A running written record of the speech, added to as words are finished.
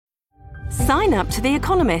Sign up to The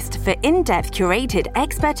Economist for in-depth curated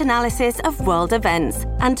expert analysis of world events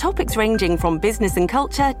and topics ranging from business and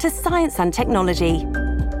culture to science and technology.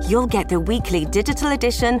 You'll get the weekly digital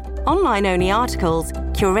edition, online-only articles,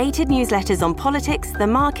 curated newsletters on politics, the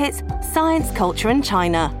markets, science, culture and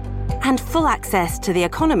China, and full access to The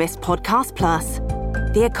Economist Podcast Plus.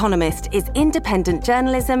 The Economist is independent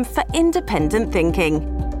journalism for independent thinking.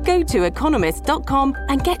 Go to economist.com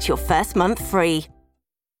and get your first month free.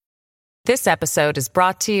 This episode is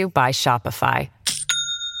brought to you by Shopify.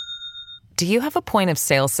 Do you have a point of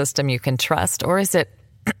sale system you can trust, or is it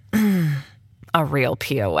a real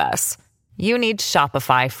POS? You need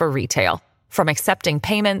Shopify for retail. From accepting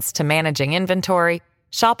payments to managing inventory,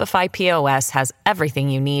 Shopify POS has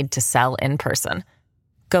everything you need to sell in person.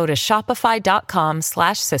 Go to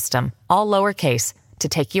shopify.com/system, all lowercase, to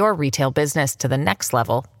take your retail business to the next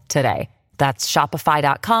level today. That's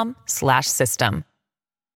shopify.com/system.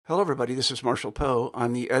 Hello, everybody. This is Marshall Poe.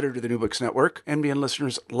 I'm the editor of the New Books Network. NBN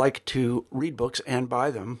listeners like to read books and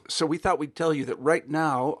buy them. So we thought we'd tell you that right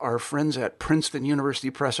now, our friends at Princeton University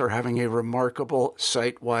Press are having a remarkable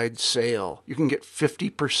site-wide sale. You can get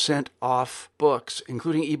 50% off books,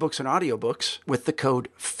 including ebooks and audiobooks, with the code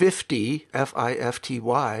 50,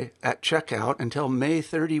 F-I-F-T-Y, at checkout until May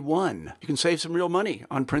 31. You can save some real money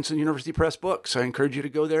on Princeton University Press books. I encourage you to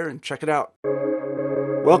go there and check it out.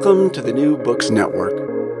 Welcome to the New Books Network.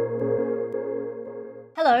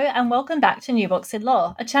 Hello and welcome back to New Books in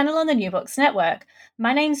Law, a channel on the New Books Network.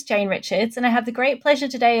 My name's Jane Richards and I have the great pleasure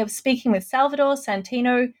today of speaking with Salvador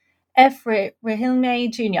Santino F.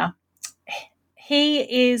 Regilme Jr.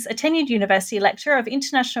 He is a tenured university lecturer of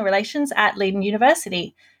international relations at Leiden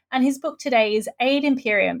University, and his book today is Ad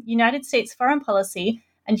Imperium, United States Foreign Policy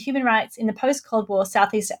and Human Rights in the Post-Cold War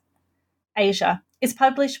Southeast Asia. It's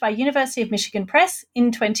published by University of Michigan Press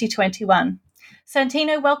in 2021.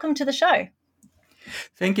 Santino, welcome to the show.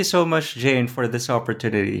 Thank you so much, Jane, for this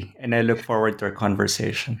opportunity, and I look forward to our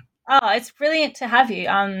conversation. Oh, it's brilliant to have you.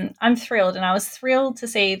 I'm thrilled, and I was thrilled to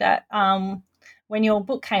see that when your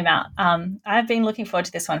book came out. I've been looking forward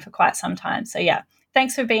to this one for quite some time. So yeah,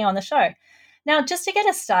 thanks for being on the show. Now, just to get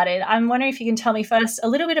us started, I'm wondering if you can tell me first a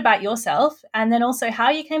little bit about yourself, and then also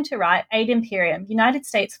how you came to write Ad Imperium, United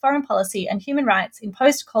States Foreign Policy and Human Rights in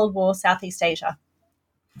Post-Cold War Southeast Asia.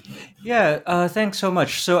 Yeah, thanks so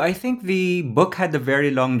much. So I think the book had a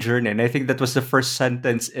very long journey, and I think that was the first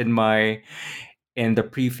sentence in the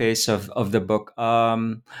preface of the book.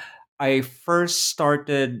 I first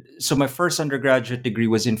started, so my first undergraduate degree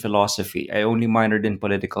was in philosophy. I only minored in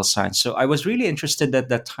political science. So I was really interested at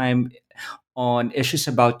that time on issues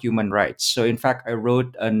about human rights. So in fact, I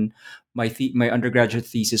wrote my undergraduate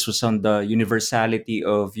thesis was on the universality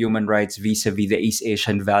of human rights vis-a-vis the East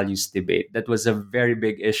Asian values debate. That was a very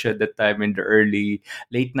big issue at the time in the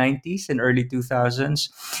late 90s and early 2000s.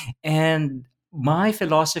 And my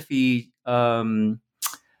philosophy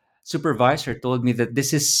supervisor told me that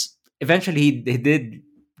this is, eventually they did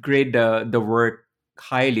grade the work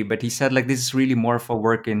highly, but he said like this is really more of a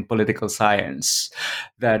work in political science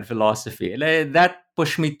than philosophy. And that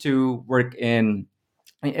pushed me to work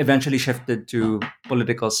I eventually shifted to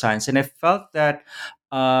political science, and I felt that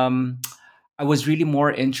I was really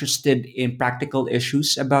more interested in practical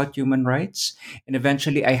issues about human rights. And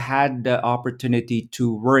eventually I had the opportunity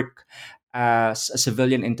to work as a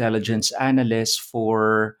civilian intelligence analyst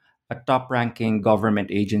for a top-ranking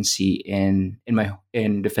government agency in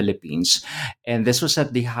the Philippines, and this was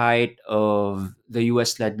at the height of the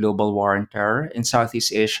U.S.-led global war on terror in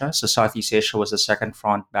Southeast Asia. So Southeast Asia was the second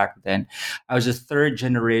front back then. I was a third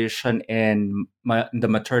generation in the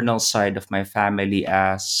maternal side of my family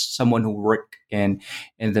as someone who worked in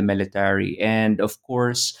the military, and of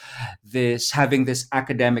course, having this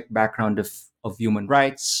academic background of human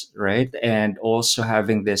rights, right, and also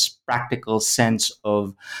having this practical sense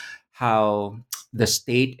of how the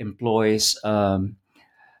state employs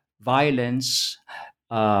violence,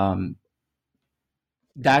 that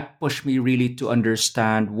pushed me really to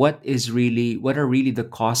understand what are really the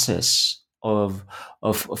causes of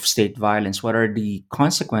state violence, what are the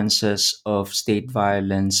consequences of state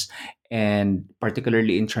violence, and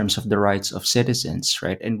particularly in terms of the rights of citizens,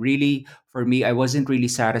 right? And really, for me, I wasn't really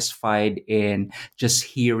satisfied in just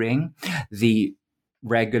hearing the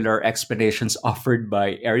regular explanations offered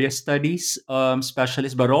by area studies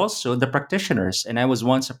specialists, but also the practitioners. And I was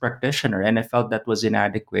once a practitioner, and I felt that was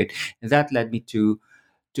inadequate. And that led me to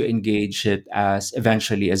engage it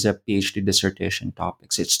eventually as a PhD dissertation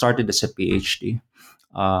topic. So it started as a PhD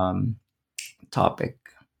topic.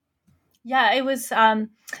 Yeah, it was,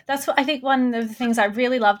 that's what I think one of the things I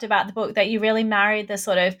really loved about the book, that you really married the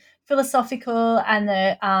sort of philosophical and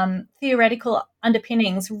the theoretical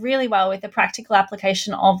underpinnings really well with the practical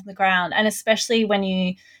application of the ground. And especially when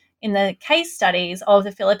you, in the case studies of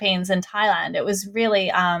the Philippines and Thailand, it was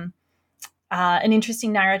really an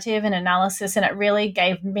interesting narrative and analysis, and it really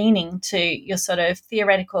gave meaning to your sort of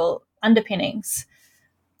theoretical underpinnings.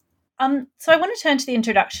 So I want to turn to the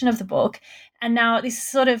introduction of the book. And now this is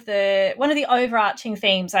sort of one of the overarching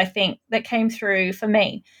themes, I think, that came through for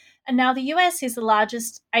me. And now the US is the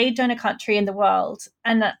largest aid donor country in the world.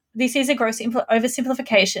 And this is a gross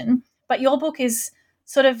oversimplification, but your book is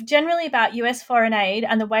sort of generally about US foreign aid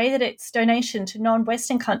and the way that its donation to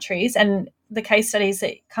non-Western countries, and the case studies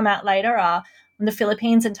that come out later are on the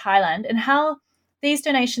Philippines and Thailand, and how these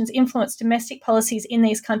donations influence domestic policies in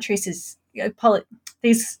these countries,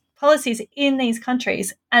 these policies in these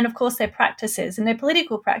countries, and of course their practices and their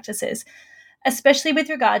political practices, especially with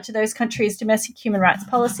regard to those countries' domestic human rights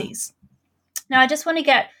policies. Now, I just want to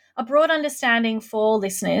get a broad understanding for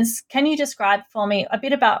listeners. Can you describe for me a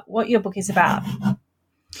bit about what your book is about?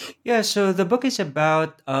 Yeah, so the book is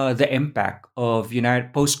about the impact of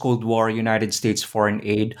post-Cold War United States foreign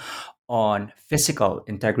aid on physical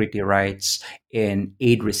integrity rights in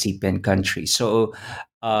aid recipient countries. So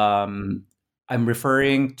I'm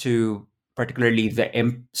referring to particularly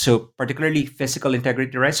physical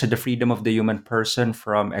integrity rights, so the freedom of the human person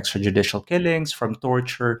from extrajudicial killings, from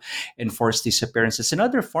torture, enforced disappearances, and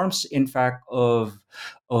other forms, in fact, of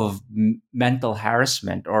mental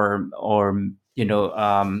harassment or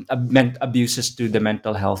abuses to the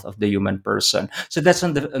mental health of the human person. So that's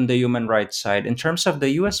on the human rights side. In terms of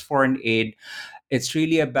the U.S. foreign aid, it's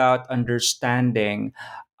really about understanding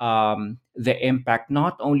the impact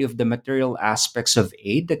not only of the material aspects of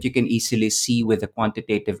aid that you can easily see with the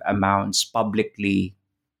quantitative amounts that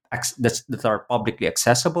are publicly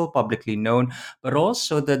accessible, publicly known, but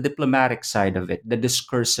also the diplomatic side of it, the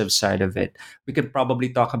discursive side of it. We can probably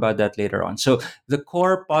talk about that later on. So the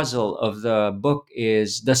core puzzle of the book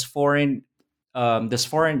is: does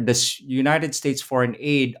United States foreign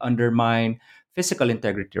aid undermine physical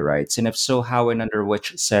integrity rights, and if so, how and under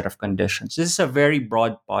which set of conditions? This is a very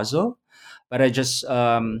broad puzzle, but I just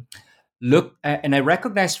look and I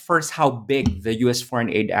recognize first how big the U.S. foreign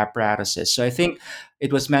aid apparatus is. So I think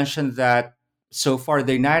it was mentioned that so far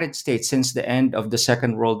the United States, since the end of the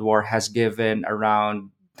Second World War, has given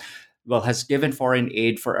foreign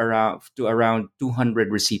aid to around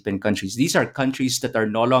 200 recipient countries. These are countries that are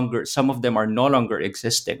no longer, some of them are no longer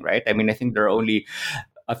existing, right? I mean, I think there are only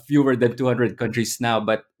fewer than 200 countries now,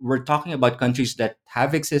 but we're talking about countries that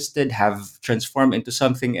have existed, have transformed into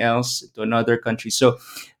something else, to another country. So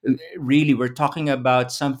really, we're talking about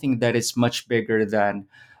something that is much bigger than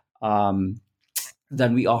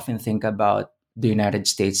we often think about the United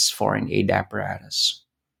States foreign aid apparatus.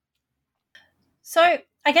 So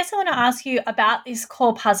I guess I want to ask you about this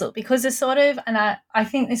core puzzle, because it's sort of, and I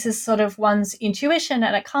think this is sort of one's intuition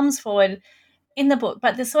and it comes forward in the book,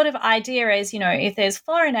 but the sort of idea is, if there's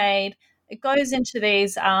foreign aid, it goes into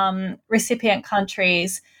these recipient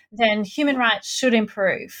countries, then human rights should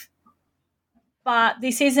improve. But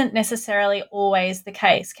this isn't necessarily always the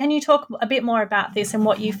case. Can you talk a bit more about this and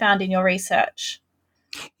what you found in your research?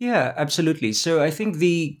 Yeah, absolutely. So I think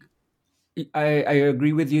I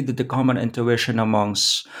agree with you that the common intuition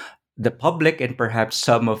amongst the public and perhaps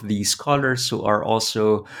some of the scholars who are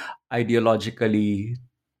also ideologically,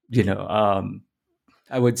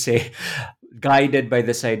 I would say, guided by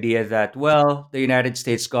this idea that, well, the United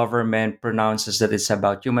States government pronounces that it's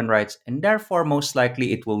about human rights, and therefore, most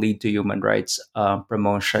likely, it will lead to human rights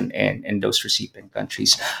promotion in those recipient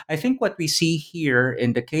countries. I think what we see here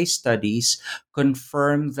in the case studies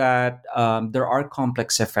confirm that there are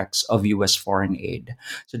complex effects of U.S. foreign aid.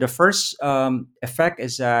 So the first effect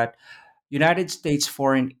is that United States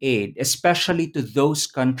foreign aid, especially to those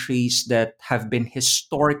countries that have been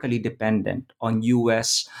historically dependent on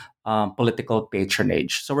U.S. Political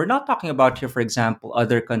patronage. So we're not talking about here, for example,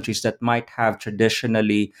 other countries that might have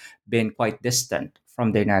traditionally been quite distant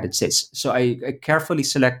from the United States. So I carefully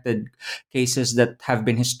selected cases that have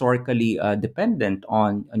been historically dependent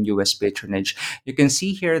on U.S. patronage. You can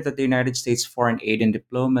see here that the United States foreign aid and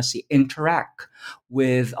diplomacy interact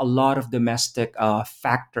with a lot of domestic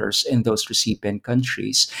factors in those recipient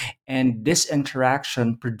countries. And this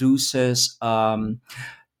interaction produces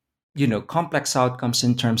complex outcomes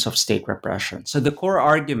in terms of state repression. So the core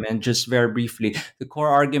argument, just very briefly, the core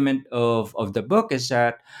argument of the book is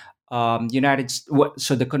that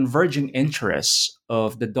so the converging interests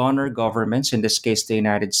of the donor governments, in this case the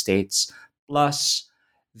United States, plus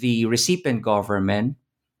the recipient government,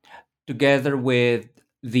 together with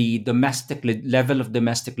the level of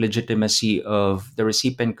domestic legitimacy of the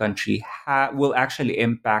recipient country will actually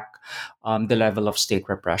impact the level of state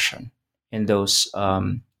repression in those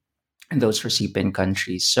recipient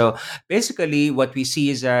countries. So basically, what we see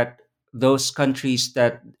is that those countries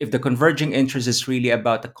that, if the converging interest is really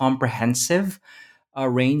about a comprehensive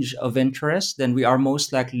range of interests, then we are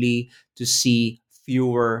most likely to see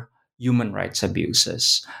fewer human rights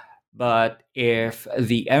abuses. But if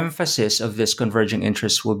the emphasis of this converging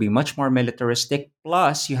interest will be much more militaristic,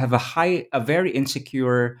 plus you have a very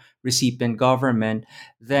insecure recipient government,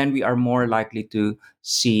 then we are more likely to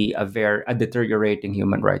see a deteriorating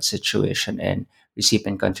human rights situation in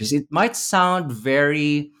recipient countries. It might sound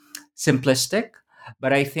very simplistic,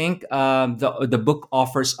 but I think the book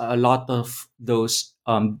offers a lot of those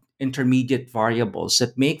intermediate variables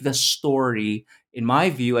that make the story, in my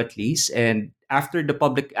view at least, and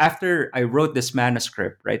after I wrote this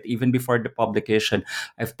manuscript, right, even before the publication,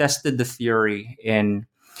 I've tested the theory in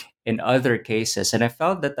other cases, and I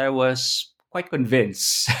felt that I was quite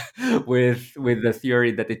convinced with the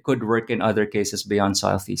theory that it could work in other cases beyond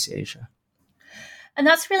Southeast Asia. And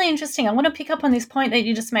that's really interesting. I want to pick up on this point that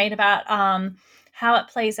you just made about how it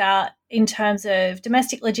plays out in terms of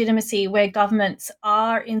domestic legitimacy where governments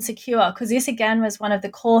are insecure, because this, again, was one of the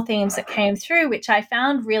core themes that came through, which I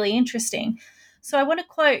found really interesting. So I want to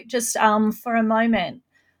quote just for a moment.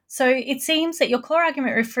 So it seems that your core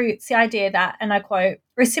argument refutes the idea that, and I quote,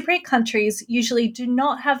 recipient countries usually do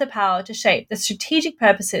not have the power to shape the strategic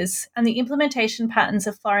purposes and the implementation patterns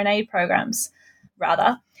of foreign aid programs.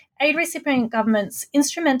 Rather, aid recipient governments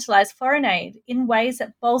instrumentalize foreign aid in ways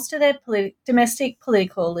that bolster their domestic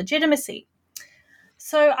political legitimacy.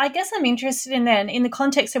 So I guess I'm interested in then, in the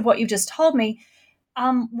context of what you've just told me,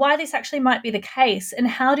 why this actually might be the case, and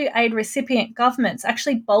how do aid recipient governments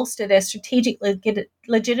actually bolster their strategic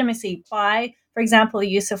legitimacy by, for example, the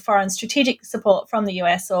use of foreign strategic support from the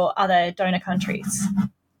US or other donor countries?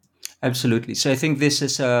 Absolutely. So I think this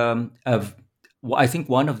is I think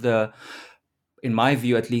one of the, in my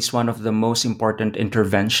view, at least one of the most important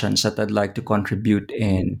interventions that I'd like to contribute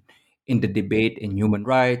in the debate in human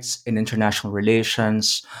rights, in international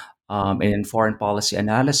relations, and in foreign policy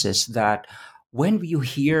analysis, that when you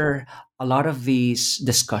hear a lot of these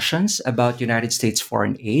discussions about United States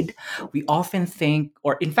foreign aid, we often think,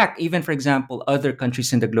 or in fact, even for example, other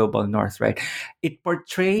countries in the global north, right? It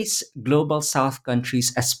portrays global south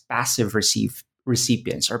countries as passive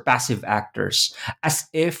recipients or passive actors, as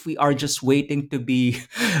if we are just waiting to be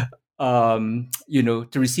to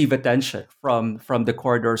receive attention from the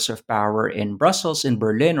corridors of power in Brussels, in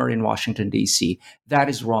Berlin, or in Washington, D.C. That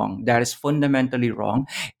is wrong. That is fundamentally wrong.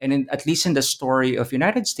 And at least in the story of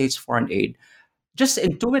United States foreign aid, just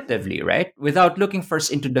intuitively, right, without looking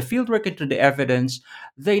first into the fieldwork, into the evidence,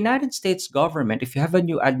 the United States government, if you have a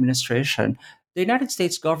new administration, the United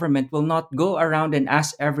States government will not go around and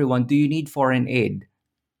ask everyone, do you need foreign aid?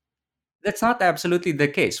 That's not absolutely the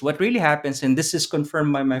case. What really happens, and this is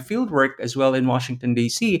confirmed by my fieldwork as well in Washington,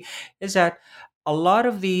 D.C., is that a lot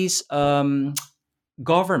of these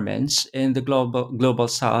governments in the global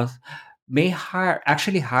South may hire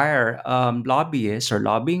lobbyists or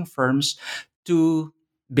lobbying firms to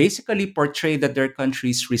basically portray that their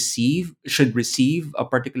countries should receive a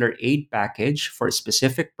particular aid package for a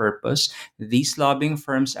specific purpose. These lobbying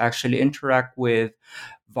firms actually interact with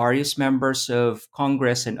various members of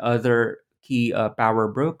Congress and other key power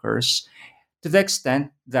brokers, to the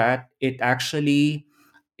extent that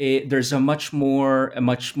there's a much more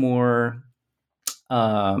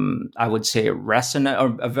I would say resonant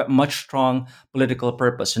or a much strong political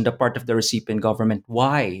purpose on the part of the recipient government,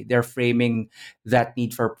 why they're framing that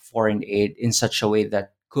need for foreign aid in such a way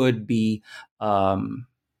that could be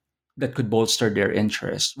that could bolster their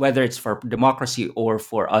interests, whether it's for democracy or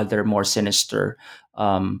for other more sinister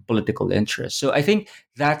political interests. So I think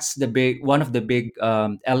that's one of the big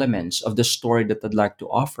elements of the story that I'd like to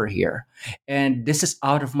offer here. And this is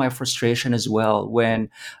out of my frustration as well when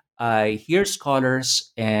I hear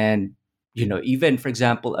scholars and, even, for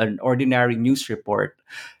example, an ordinary news report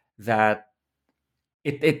that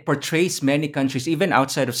it portrays many countries, even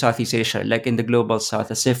outside of Southeast Asia, like in the global South,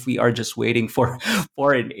 as if we are just waiting for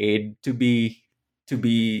foreign aid to be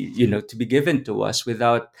given to us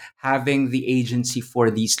without having the agency for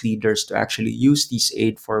these leaders to actually use these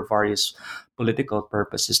aid for various political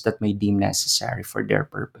purposes that may deem necessary for their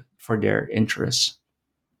interests.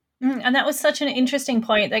 And that was such an interesting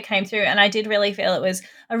point that came through, and I did really feel it was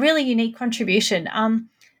a really unique contribution.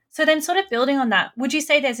 So then, sort of building on that, would you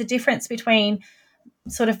say there's a difference between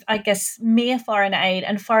sort of, I guess, mere foreign aid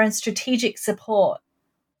and foreign strategic support?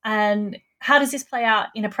 And how does this play out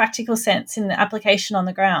in a practical sense in the application on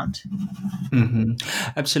the ground? Mm-hmm.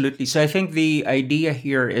 Absolutely. So I think the idea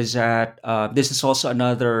here is that this is also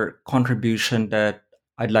another contribution that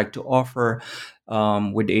I'd like to offer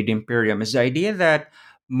with Aid Imperium is the idea that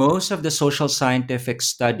most of the social scientific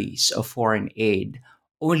studies of foreign aid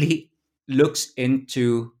only looks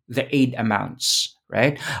into the aid amounts,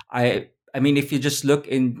 right? I mean, if you just look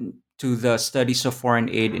into the studies of foreign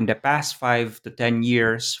aid in the past 5 to 10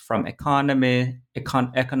 years, from economics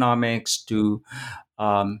to to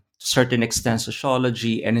certain extent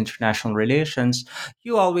sociology and international relations,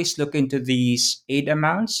 you always look into these aid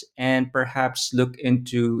amounts and perhaps look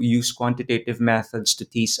into use quantitative methods to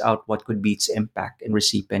tease out what could be its impact in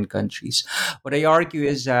recipient countries. What I argue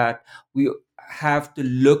is that we have to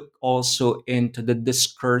look also into the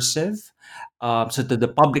discursive, so to the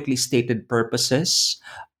publicly stated purposes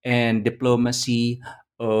and diplomacy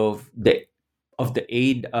of the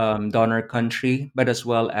aid donor country, but as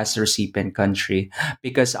well as the recipient country,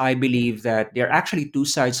 because I believe that they're actually two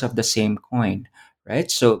sides of the same coin, right?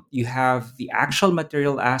 So you have the actual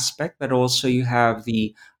material aspect, but also you have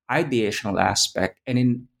the ideational aspect,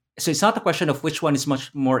 so it's not a question of which one is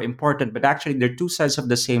much more important, but actually they're two sides of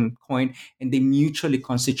the same coin, and they mutually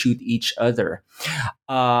constitute each other.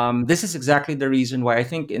 This is exactly the reason why I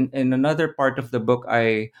think in another part of the book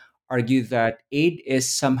I argue that aid is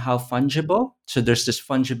somehow fungible. So there's this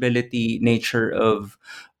fungibility nature of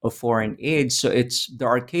foreign aid. So there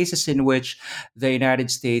are cases in which the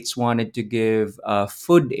United States wanted to give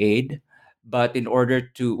food aid, but in order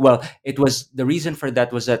to, well, it was the reason for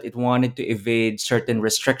that was that it wanted to evade certain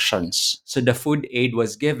restrictions. So the food aid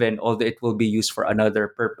was given, although it will be used for another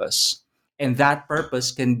purpose, and that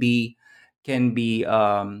purpose can be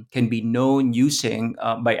known using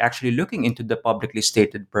by actually looking into the publicly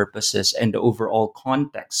stated purposes and the overall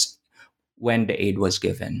context when the aid was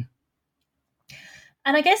given.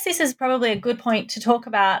 And I guess this is probably a good point to talk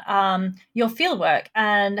about your fieldwork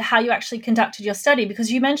and how you actually conducted your study,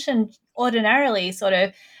 because you mentioned ordinarily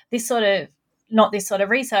not this sort of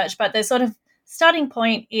research, but the sort of starting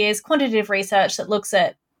point is quantitative research that looks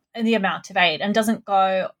at the amount of aid and doesn't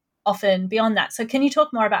go often beyond that. So can you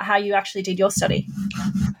talk more about how you actually did your study?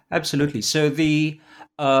 Absolutely. So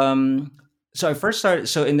I first started.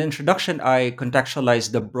 So in the introduction, I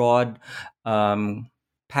contextualized the broad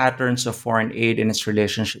patterns of foreign aid and its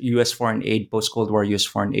relationship, U.S. foreign aid, post-Cold War U.S.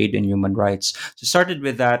 foreign aid, and human rights. So started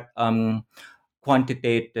with that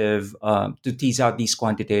quantitative to tease out these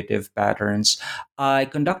quantitative patterns. I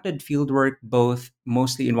conducted fieldwork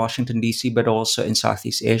mostly in Washington D.C., but also in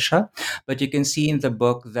Southeast Asia. But you can see in the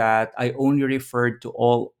book that I only referred to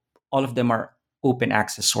all of them are open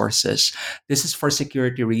access sources. This is for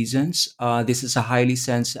security reasons. This is a highly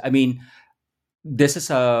sensitive. I mean, this is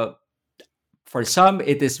for some,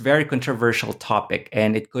 it is very controversial topic,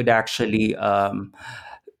 and it could actually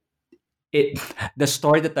the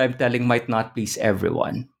story that I'm telling might not please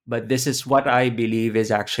everyone, but this is what I believe is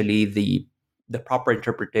actually the proper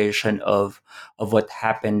interpretation of what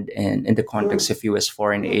happened in the context of U.S.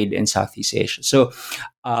 foreign aid in Southeast Asia. So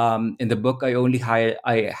in the book, I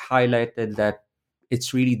highlighted that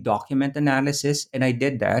it's really document analysis, and I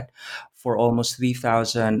did that for almost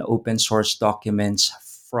 3,000 open source documents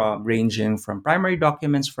ranging from primary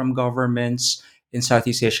documents from governments in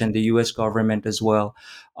Southeast Asia and the U.S. government as well,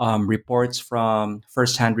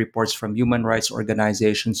 firsthand reports from human rights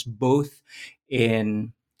organizations, both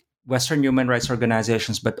in Western human rights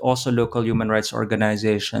organizations, but also local human rights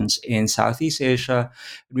organizations in Southeast Asia.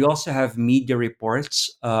 We also have media reports.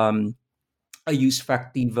 I use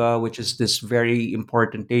Factiva, which is this very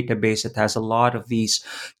important database that has a lot of these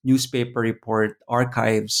newspaper report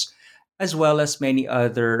archives, as well as many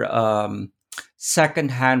other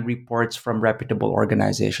secondhand reports from reputable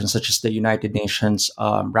organizations, such as the United Nations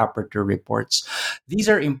Rapporteur reports. These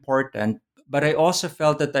are important, but I also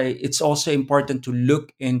felt that it's also important to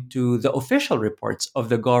look into the official reports of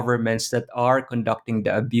the governments that are conducting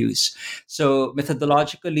the abuse. So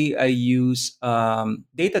methodologically, I use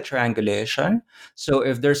data triangulation. So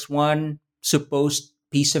if there's one supposed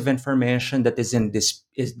piece of information that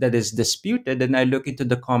is disputed, then I look into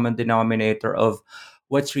the common denominator of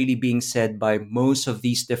what's really being said by most of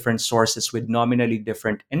these different sources with nominally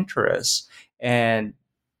different interests and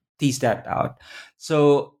tease that out.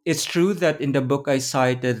 So it's true that in the book I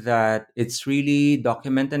cited that it's really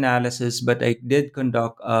document analysis, but I did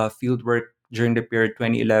conduct fieldwork during the period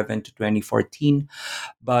 2011 to 2014.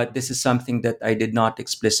 But this is something that I did not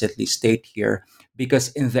explicitly state here,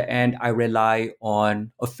 because in the end, I rely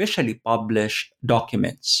on officially published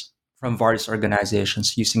documents from various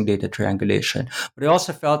organizations using data triangulation. What I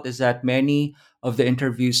also felt is that many of the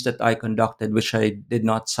interviews that I conducted, which I did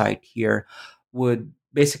not cite here, would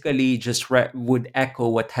basically just would echo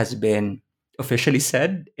what has been officially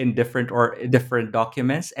said in different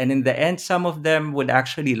documents, and in the end some of them would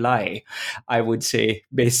actually lie, I would say,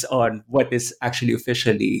 based on what is actually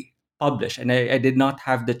officially published. And I did not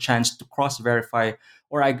have the chance to cross verify,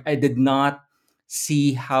 or I did not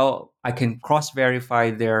see how I can cross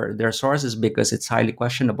verify their sources, because it's highly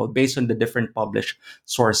questionable based on the different published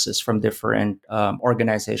sources from different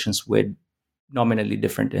organizations with nominally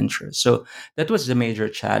different interests. So that was the major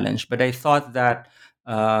challenge. But I thought that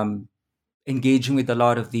um, engaging with a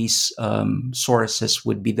lot of these sources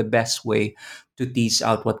would be the best way to tease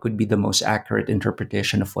out what could be the most accurate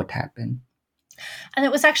interpretation of what happened. And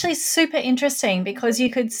it was actually super interesting because you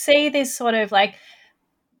could see this sort of like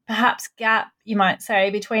perhaps gap, you might say,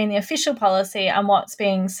 between the official policy and what's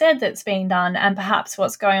being said that's being done, and perhaps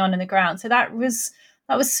what's going on in the ground. So that was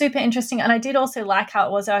super interesting. And I did also like how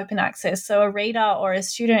it was open access. So a reader or a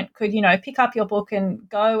student could, pick up your book and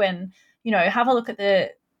go and, have a look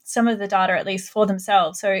at some of the data at least for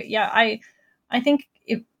themselves. So yeah, I think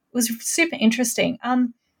it was super interesting.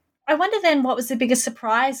 I wonder then, what was the biggest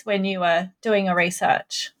surprise when you were doing a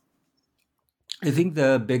research? I think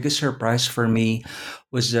the biggest surprise for me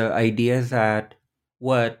was the idea that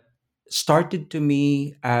what started to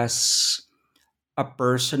me as a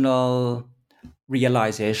personal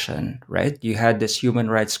realization, right? You had this human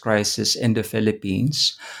rights crisis in the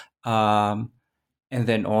Philippines, um, and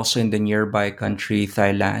then also in the nearby country,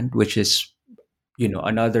 Thailand, which is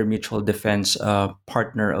another mutual defense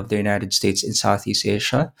partner of the United States in Southeast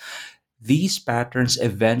Asia. These patterns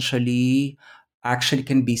eventually actually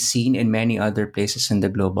can be seen in many other places in the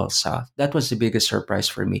global south. That was the biggest surprise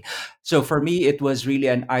for me. So for me, it was really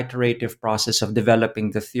an iterative process of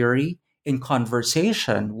developing the theory in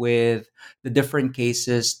conversation with the different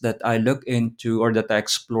cases that I looked into or that I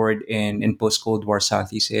explored in post-Cold War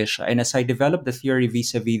Southeast Asia. And as I developed the theory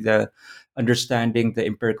vis-a-vis the understanding the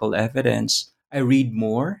empirical evidence, I read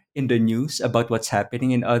more in the news about what's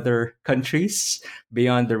happening in other countries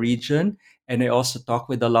beyond the region. And I also talk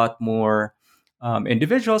with a lot more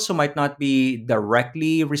individuals who might not be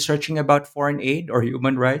directly researching about foreign aid or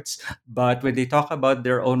human rights, but when they talk about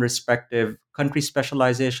their own respective country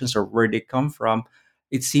specializations or where they come from,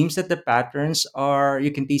 it seems that the patterns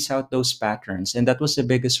you can tease out those patterns. And that was the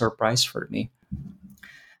biggest surprise for me.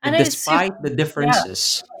 And Despite the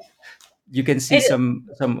differences, you can see It- some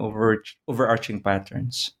overarching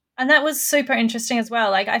patterns. And that was super interesting as well.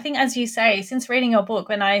 Like, I think, as you say, since reading your book,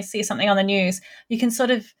 when I see something on the news, you can sort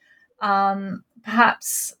of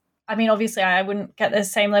perhaps, I mean, obviously I wouldn't get the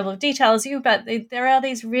same level of detail as you, but there are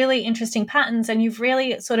these really interesting patterns, and you've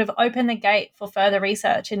really sort of opened the gate for further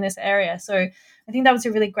research in this area. So I think that was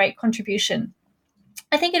a really great contribution.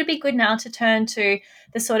 I think it'd be good now to turn to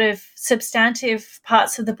the sort of substantive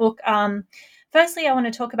parts of the book. Firstly, I want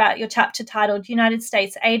to talk about your chapter titled United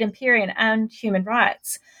States Aid Imperium and Human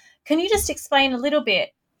Rights. Can you just explain a little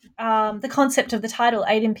bit the concept of the title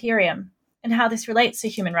Aid Imperium and how this relates to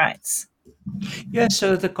human rights? Yeah,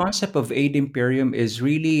 so the concept of aid imperium is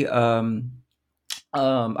really a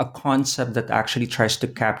concept that actually tries to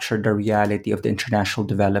capture the reality of the international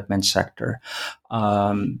development sector.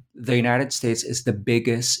 The United States is the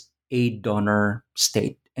biggest aid donor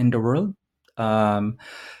state in the world. Um,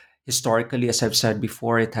 Historically, as I've said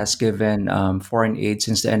before, it has given foreign aid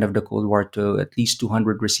since the end of the Cold War to at least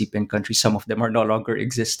 200 recipient countries. Some of them are no longer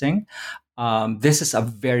existing. This is a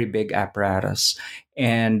very big apparatus.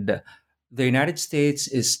 And the United States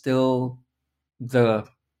is still the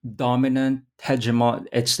dominant hegemon.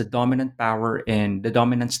 It's the dominant power and the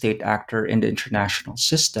dominant state actor in the international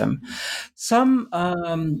system. Some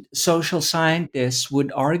social scientists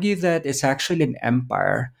would argue that it's actually an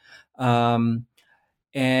empire. Um,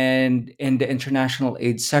 and in the international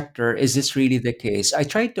aid sector, is this really the case? I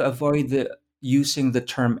tried to avoid using the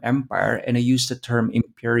term empire, and I used the term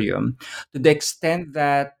imperium to the extent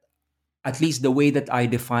that, at least the way that I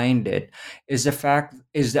defined it, is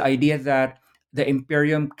the idea that the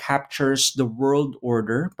imperium captures the world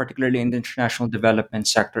order, particularly in the international development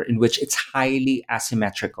sector, in which it's highly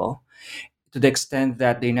asymmetrical, to the extent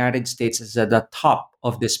that the United States is at the top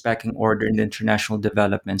of this pecking order in the international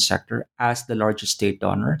development sector as the largest state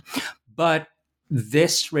donor. But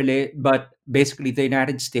but basically the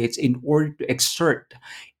United States, in order to exert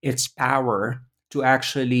its power to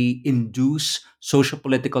actually induce social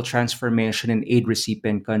political transformation in aid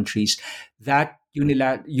recipient countries, that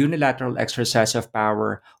unilateral exercise of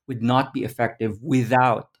power would not be effective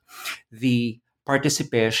without the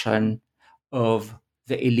participation of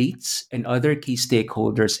the elites and other key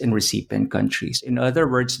stakeholders in recipient countries. In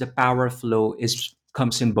other words, the power flow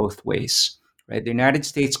comes in both ways. Right? The United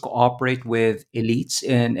States cooperate with elites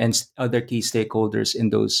and other key stakeholders in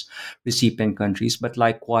those recipient countries, but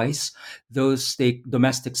likewise, those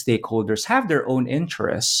domestic stakeholders have their own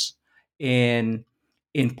interests in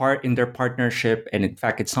in their partnership, and in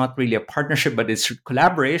fact it's not really a partnership but it's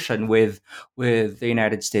collaboration with the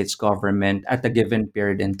United States government at a given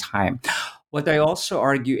period in time. What I also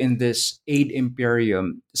argue in this aid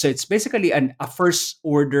imperium, so it's basically a first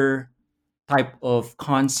order type of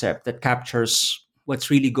concept that captures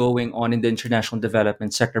what's really going on in the international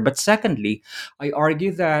development sector. But secondly, I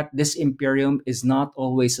argue that this imperium is not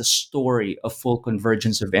always a story of full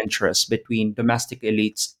convergence of interests between domestic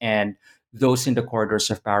elites and those in the corridors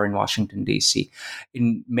of power in Washington, D.C.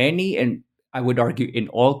 In many, and I would argue in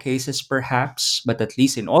all cases perhaps, but at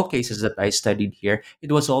least in all cases that I studied here,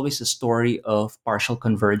 it was always a story of partial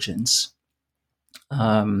convergence.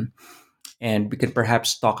 Um, and we can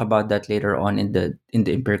perhaps talk about that later on in the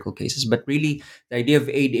empirical cases. But really, the idea of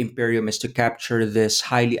aid imperium is to capture this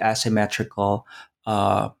highly asymmetrical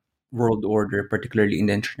uh, world order, particularly in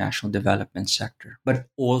the international development sector, but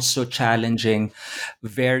also challenging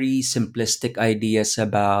very simplistic ideas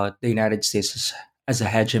about the United States as a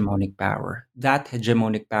hegemonic power. That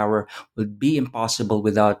hegemonic power would be impossible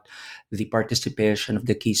without the participation of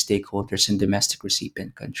the key stakeholders in domestic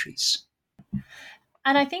recipient countries.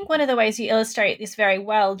 And I think one of the ways you illustrate this very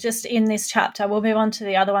well, just in this chapter, we'll move on to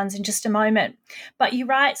the other ones in just a moment, but you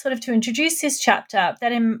write sort of to introduce this chapter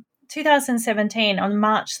that in 2017, on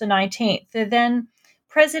March the 19th, the then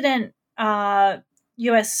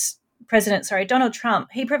US President, Donald Trump,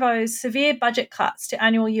 he proposed severe budget cuts to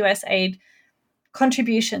annual US aid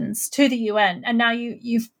contributions to the UN. And now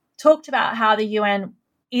you've talked about how the UN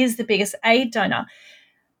is the biggest aid donor.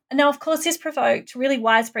 Now, of course, this provoked really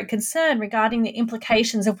widespread concern regarding the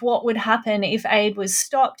implications of what would happen if aid was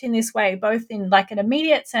stopped in this way, both in like an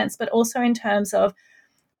immediate sense, but also in terms of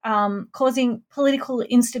causing political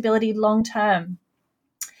instability long term.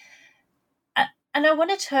 And I want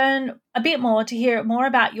to turn a bit more to hear more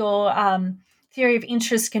about your theory of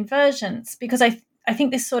interest convergence, because I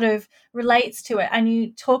think this sort of relates to it. And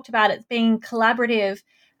you talked about it being collaborative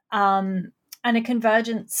and a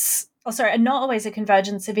convergence. And not always a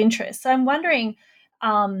convergence of interest. So I'm wondering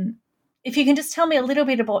if you can just tell me a little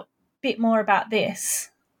bit more about this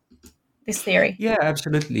theory. Yeah,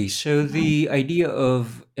 absolutely. So the idea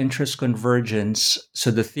of interest convergence, so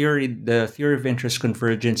the theory of interest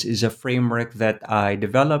convergence is a framework that I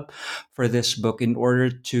developed for this book in order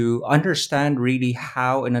to understand really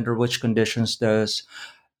how and under which conditions does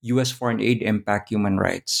U.S. foreign aid impact human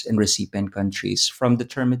rights in recipient countries. From the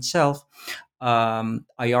term itself,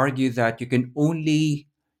 I argue that you can only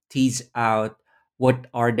tease out what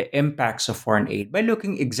are the impacts of foreign aid by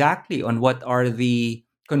looking exactly on what are the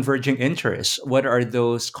converging interests, what are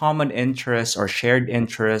those common interests or shared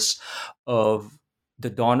interests of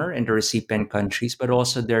the donor and the recipient countries, but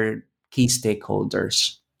also their key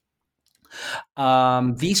stakeholders.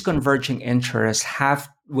 These converging interests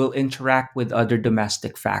will interact with other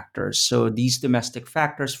domestic factors. So these domestic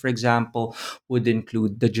factors, for example, would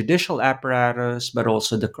include the judicial apparatus, but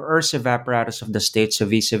also the coercive apparatus of the state, so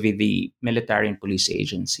vis-a-vis the military and police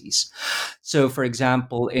agencies. So, for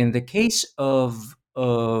example, in the case of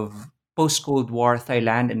post-Cold War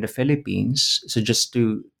Thailand and the Philippines, so just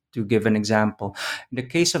to give an example, in the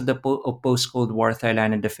case of the post-Cold War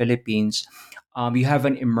Thailand and the Philippines, you have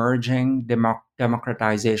an emerging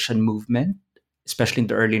democratization movement, especially in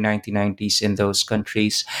the early 1990s in those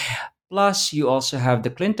countries. Plus, you also have the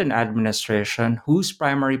Clinton administration, whose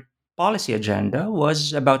primary policy agenda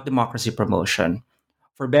was about democracy promotion,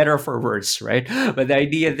 for better or for worse, right? But the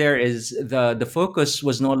idea there is the focus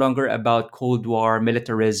was no longer about Cold War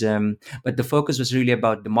militarism, but the focus was really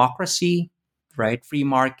about democracy, right? Free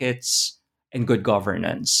markets and good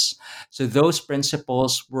governance. So those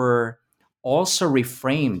principles were also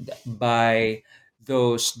reframed by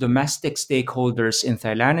those domestic stakeholders in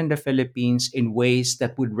Thailand and the Philippines in ways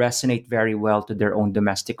that would resonate very well to their own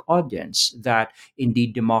domestic audience, that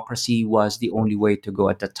indeed democracy was the only way to go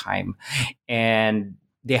at the time. And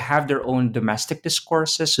they have their own domestic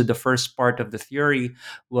discourses. So the first part of the theory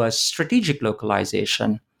was strategic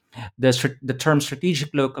localization. The term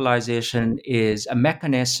strategic localization is a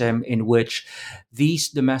mechanism in which these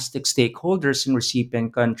domestic stakeholders in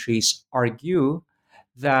recipient countries argue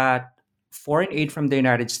that foreign aid from the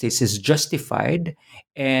United States is justified.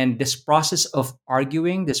 And this process of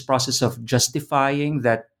arguing, this process of justifying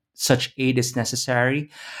that such aid is necessary,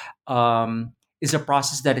 is a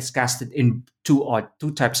process that is casted in two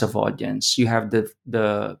types of audience. You have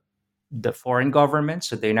the foreign government,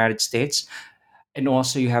 so the United States, and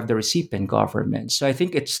also you have the recipient government. So I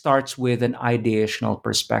think it starts with an ideational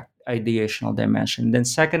perspective, ideational dimension. Then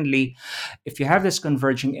secondly, if you have this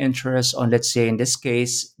converging interest on, let's say in this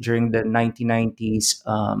case during the 1990s,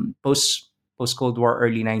 post Cold War,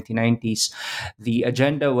 early 1990s, the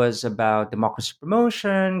agenda was about democracy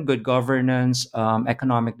promotion, good governance,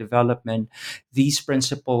 economic development. These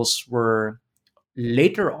principles were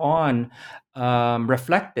later on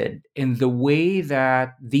reflected in the way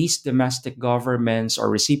that these domestic governments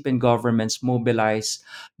or recipient governments mobilize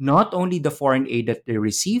not only the foreign aid that they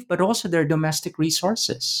receive, but also their domestic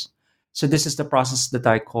resources. So, this is the process that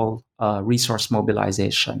I call resource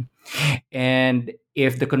mobilization. And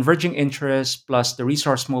if the converging interests plus the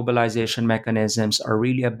resource mobilization mechanisms are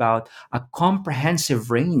really about a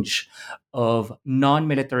comprehensive range of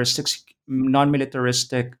non-militaristic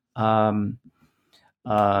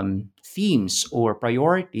themes or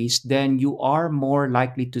priorities, then you are more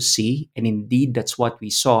likely to see, and indeed that's what we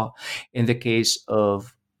saw in the case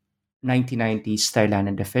of 1990s Thailand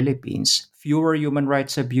and the Philippines. Fewer human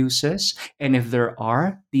rights abuses, and if there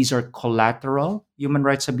are, these are collateral human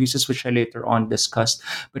rights abuses, which I later on discussed,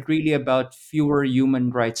 but really about fewer human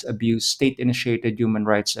rights abuse, state-initiated human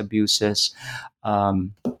rights abuses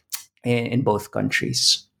in both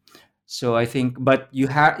countries. So I think, but you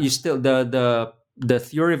still the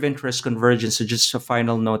theory of interest convergence. So just a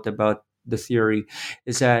final note about the theory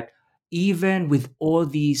is that even with all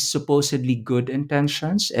these supposedly good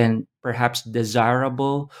intentions and perhaps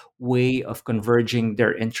desirable way of converging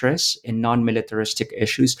their interests in non-militaristic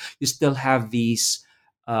issues, you still have these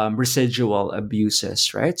residual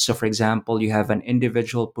abuses, right? So, for example, you have an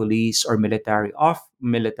individual police or military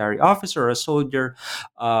officer or a soldier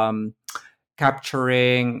um,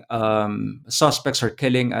 capturing suspects or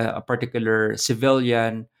killing a particular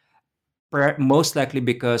civilian, most likely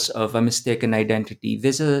because of a mistaken identity.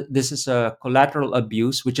 This is a collateral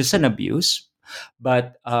abuse, which is an abuse,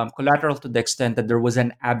 but collateral to the extent that there was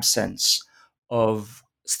an absence of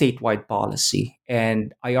statewide policy.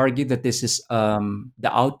 And I argue that this is the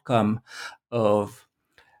outcome of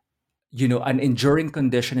an enduring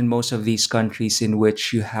condition in most of these countries in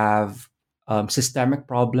which you have systemic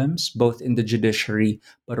problems both in the judiciary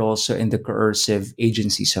but also in the coercive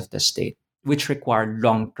agencies of the state, which require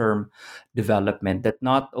long-term development that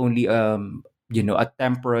not only a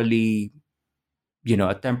temporarily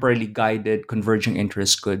guided converging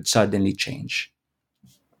interest could suddenly change.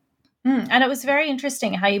 And it was very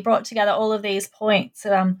interesting how you brought together all of these points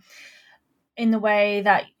in the way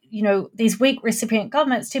that these weak recipient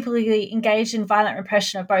governments typically engage in violent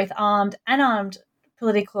repression of both armed and unarmed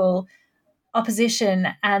political opposition,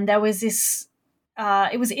 and there was this.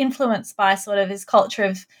 It was influenced by sort of this culture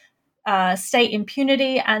of state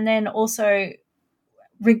impunity, and then also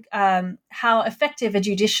how effective a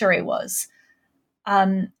judiciary was.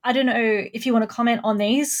 I don't know if you want to comment on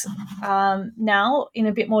these now in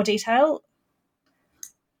a bit more detail.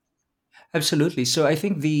 Absolutely. So I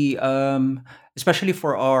think especially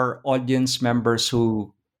for our audience members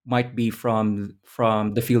who might be from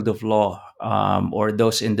the field of law, or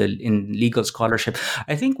those in legal scholarship,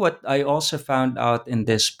 I think what I also found out in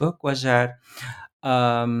this book was that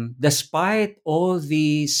despite all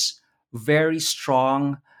these very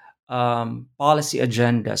strong policy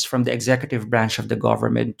agendas from the executive branch of the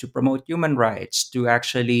government to promote human rights, to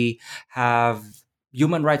actually have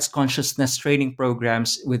human rights consciousness training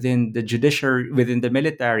programs within the judiciary, within the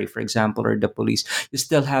military, for example, or the police, you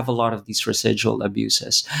still have a lot of these residual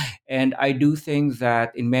abuses. And I do think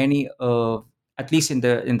that in many of, at least in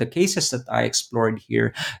the cases that I explored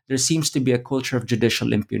here, there seems to be a culture of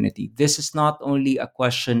judicial impunity. This is not only a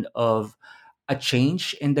question of a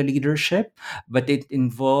change in the leadership, but it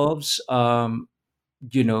involves,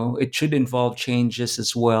 it should involve changes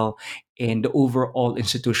as well in the overall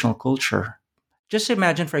institutional culture. Just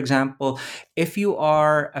imagine, for example, if you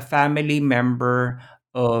are a family member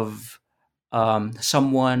of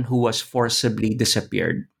someone who was forcibly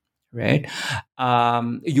disappeared, right?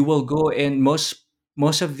 You will go in most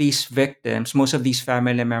of these victims, most of these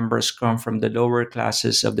family members come from the lower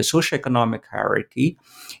classes of the socioeconomic hierarchy,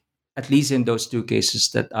 at least in those two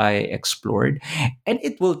cases that I explored. And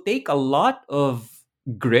it will take a lot of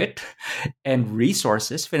grit and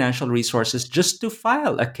resources, financial resources, just to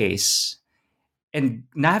file a case and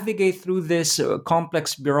navigate through this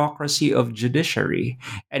complex bureaucracy of judiciary.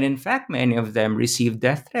 And in fact, many of them received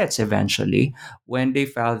death threats eventually when they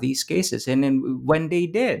filed these cases. And then when they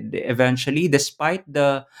did, eventually, despite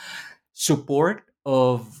the support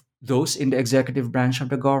of those in the executive branch of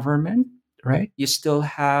the government, right? You still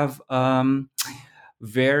have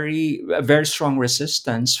very strong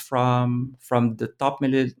resistance from the top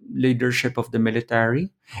leadership of the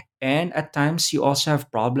military, and at times you also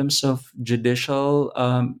have problems of judicial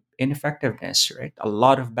ineffectiveness, right? A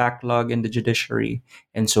lot of backlog in the judiciary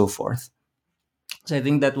and so forth. So I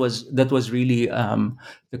think that was really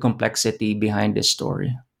the complexity behind this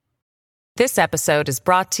story. This episode is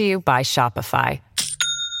brought to you by Shopify.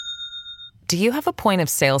 Do you have a point of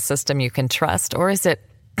sale system you can trust, or is it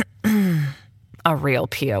a real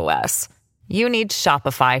POS? You need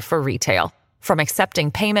Shopify for retail. From accepting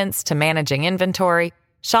payments to managing inventory,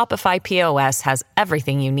 Shopify POS has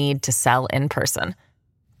everything you need to sell in person.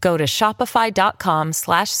 Go to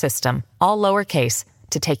shopify.com/system, all lowercase,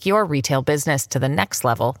 to take your retail business to the next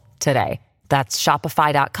level today. That's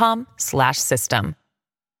shopify.com/system.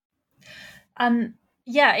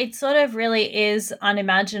 Yeah, it sort of really is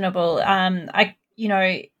unimaginable.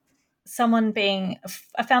 Someone being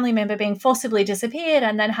a family member being forcibly disappeared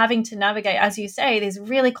and then having to navigate, as you say, these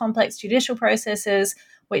really complex judicial processes,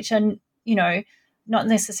 which are, not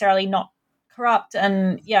necessarily not corrupt.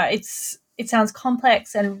 And yeah, it sounds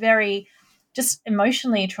complex and very just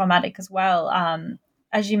emotionally traumatic as well.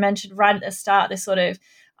 As you mentioned right at the start, this sort of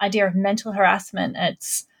idea of mental harassment,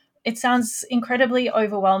 it sounds incredibly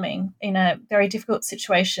overwhelming in a very difficult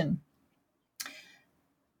situation.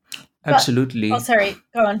 Absolutely. Sorry,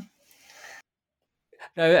 go on.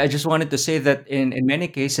 I just wanted to say that in many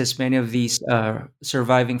cases, many of these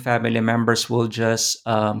surviving family members will just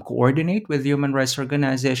coordinate with human rights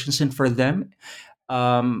organizations. And for them,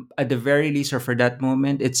 at the very least, or for that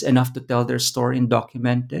moment, it's enough to tell their story and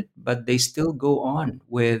document it. But they still go on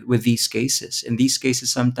with these cases. And these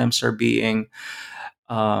cases sometimes are being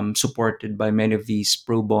supported by many of these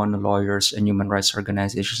pro bono lawyers and human rights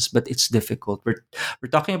organizations, but it's difficult. We're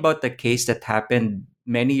talking about a case that happened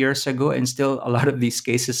many years ago, and still a lot of these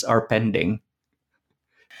cases are pending.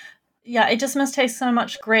 Yeah, it just must take so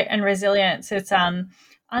much grit and resilience. It's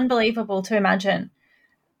unbelievable to imagine.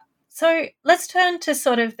 So let's turn to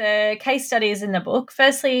sort of the case studies in the book.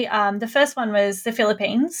 Firstly, the first one was the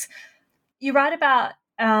Philippines. You write about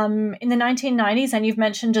in the 1990s, and you've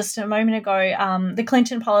mentioned just a moment ago, the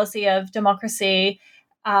Clinton policy of democracy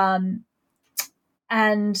and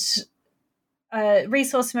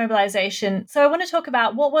resource mobilization. So I want to talk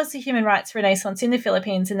about what was the human rights renaissance in the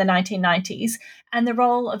Philippines in the 1990s and the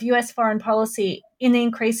role of US foreign policy in the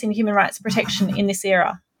increase in human rights protection in this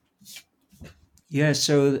era. Yeah,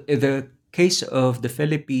 so the case of the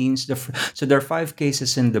Philippines, so there are 5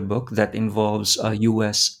 cases in the book that involves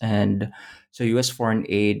U.S. and so U.S. foreign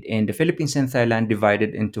aid in the Philippines and Thailand,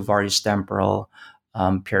 divided into various temporal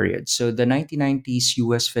periods. So the 1990s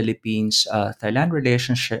U.S. Philippines Thailand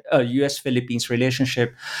relationship, U.S. Philippines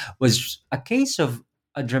relationship was a case of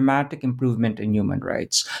a dramatic improvement in human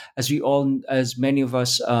rights, as many of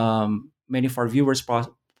us, many of our viewers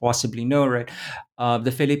possibly know, right?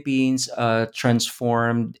 The Philippines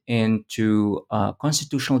transformed into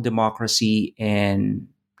constitutional democracy in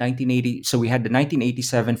 1980. So we had the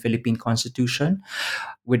 1987 Philippine Constitution,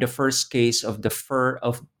 with the first case of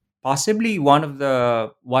possibly one of the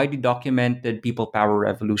widely documented people power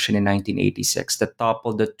revolution in 1986 that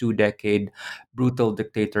toppled the 2-decade brutal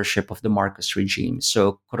dictatorship of the Marcos regime.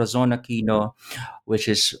 So Corazon Aquino, which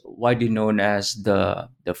is widely known as the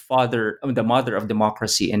mother of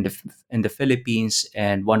democracy in the Philippines,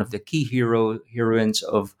 and one of the key heroines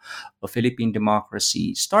of Philippine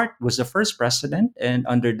democracy, was the first president and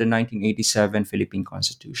under the 1987 Philippine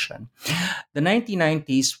Constitution. The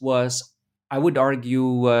 1990s I would argue,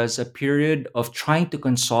 was a period of trying to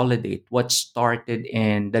consolidate what started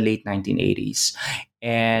in the late 1980s.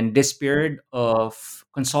 And this period of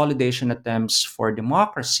consolidation attempts for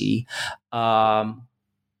democracy were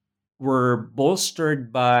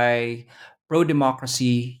bolstered by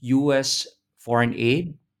pro-democracy U.S. foreign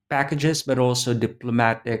aid packages, but also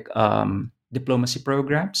diplomacy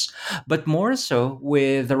programs, but more so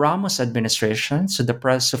with the Ramos administration. So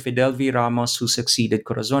Fidel V. Ramos, who succeeded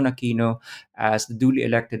Corazon Aquino as the duly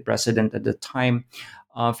elected president at the time,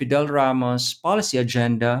 Fidel Ramos' policy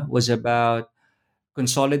agenda was about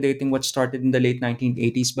consolidating what started in the late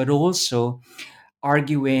 1980s, but also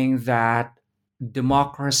arguing that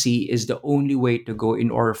democracy is the only way to go in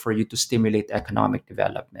order for you to stimulate economic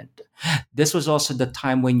development. This was also the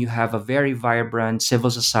time when you have a very vibrant civil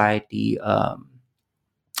society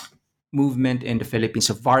movement in the Philippines,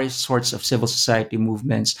 of various sorts of civil society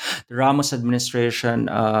movements. The Ramos administration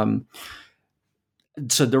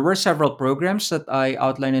So there were several programs that I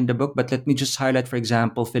outline in the book, but let me just highlight, for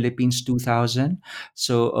example, Philippines 2000,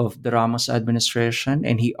 so of the Ramos administration,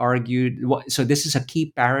 and he argued. So this is a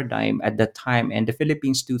key paradigm at that time, and the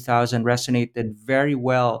Philippines 2000 resonated very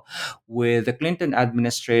well with the Clinton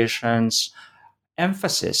administration's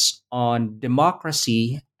emphasis on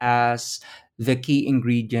democracy as the key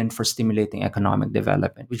ingredient for stimulating economic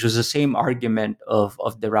development, which was the same argument of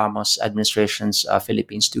the Ramos administration's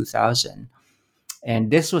Philippines 2000.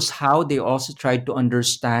 And this was how they also tried to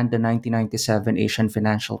understand the 1997 Asian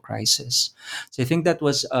financial crisis. So I think that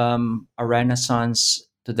was a renaissance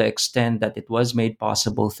to the extent that it was made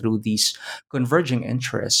possible through these converging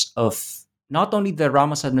interests of not only the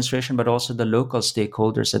Ramos administration, but also the local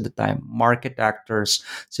stakeholders at the time, market actors,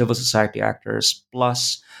 civil society actors,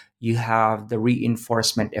 plus you have the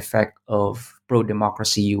reinforcement effect of pro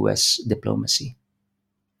democracy US diplomacy.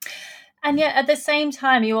 And yet, at the same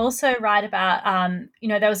time, you also write about,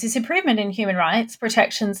 there was this improvement in human rights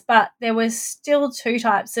protections, but there was still two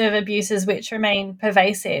types of abuses which remain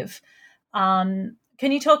pervasive. Can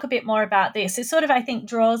you talk a bit more about this? It sort of, I think,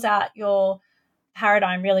 draws out your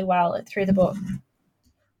paradigm really well through the book.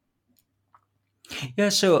 Yeah,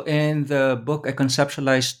 so in the book, I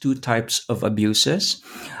conceptualized two types of abuses.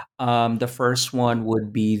 The first one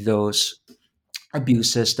would be those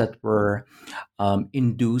abuses that were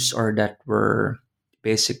induced or that were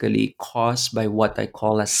basically caused by what I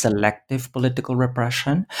call a selective political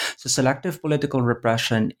repression. So, selective political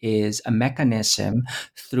repression is a mechanism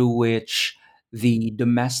through which the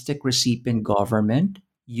domestic recipient government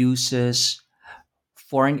uses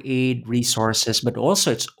foreign aid resources, but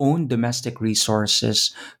also its own domestic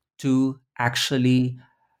resources to actually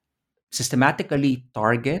systematically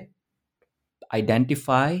target,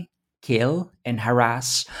 identify, kill, and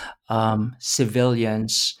harass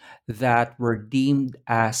civilians that were deemed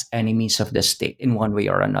as enemies of the state in one way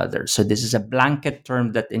or another. So this is a blanket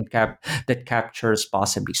term that captures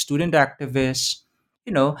possibly student activists,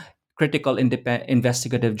 you know, critical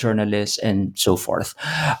investigative journalists, and so forth.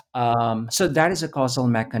 So that is a causal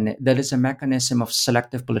mechanism. That is a mechanism of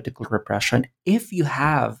selective political repression. If you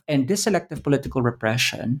have, and this selective political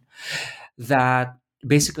repression that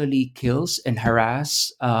basically kills and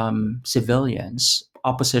harass civilians,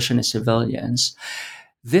 opposition and civilians.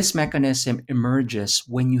 This mechanism emerges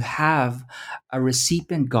when you have a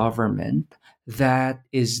recipient government that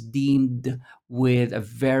is deemed with a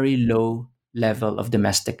very low level of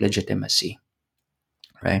domestic legitimacy,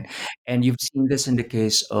 right? And you've seen this in the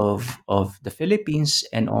case of the Philippines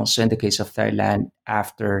and also in the case of Thailand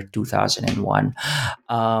after 2001.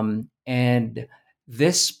 And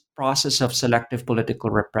this process of selective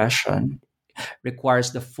political repression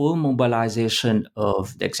requires the full mobilization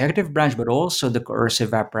of the executive branch, but also the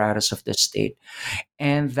coercive apparatus of the state.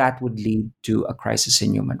 And that would lead to a crisis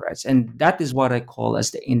in human rights. And that is what I call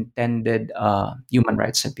as the intended human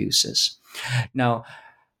rights abuses. Now,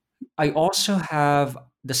 I also have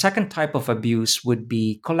the second type of abuse would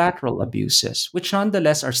be collateral abuses, which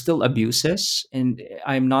nonetheless are still abuses. And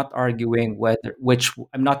I'm not arguing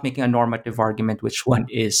I'm not making a normative argument which one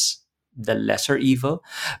is the lesser evil,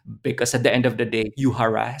 because at the end of the day, you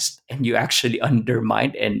harassed and you actually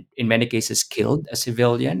undermined and in many cases killed a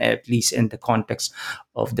civilian, at least in the context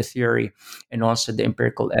of the theory and also the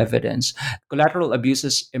empirical evidence. Collateral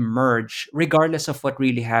abuses emerge regardless of what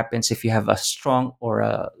really happens if you have a strong or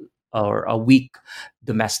a weak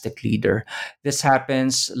domestic leader. This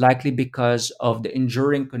happens likely because of the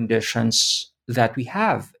enduring conditions that we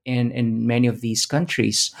have in many of these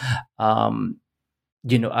countries.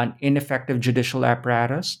 An ineffective judicial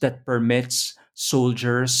apparatus that permits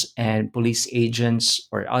soldiers and police agents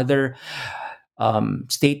or other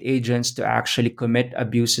state agents to actually commit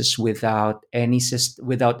abuses without any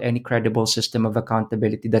credible system of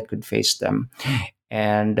accountability that could face them.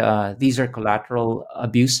 And these are collateral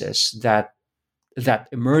abuses that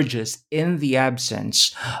emerges in the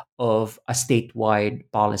absence of a statewide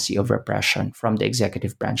policy of repression from the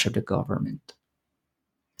executive branch of the government.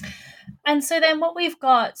 And so then what we've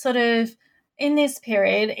got sort of in this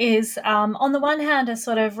period is, on the one hand, a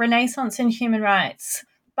sort of renaissance in human rights,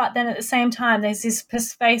 but then at the same time, there's this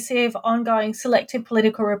pervasive, ongoing selective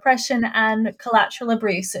political repression and collateral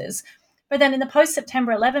abuses. But then in the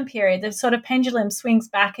post-September 11 period, the sort of pendulum swings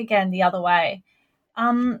back again the other way.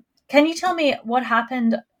 Can you tell me what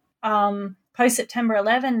happened post-September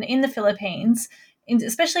 11 in the Philippines,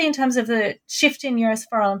 especially in terms of the shift in US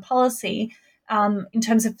foreign policy, in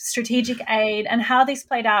terms of strategic aid, and how this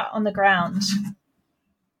played out on the ground?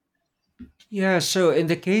 Yeah, so in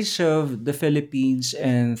the case of the Philippines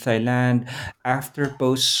and Thailand, after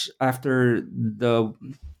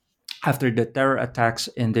after the terror attacks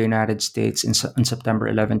in the United States on September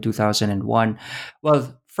 11, 2001.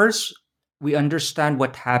 Well, first, we understand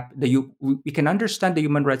what happened. We can understand the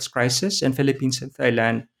human rights crisis in Philippines and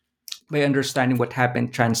Thailand by understanding what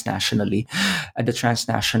happened transnationally at the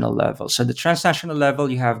transnational level. So, the transnational level,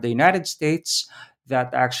 you have the United States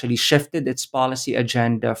that actually shifted its policy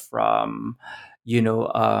agenda from, you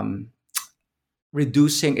know,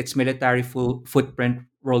 reducing its military footprint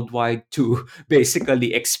worldwide to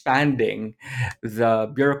basically expanding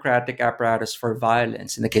the bureaucratic apparatus for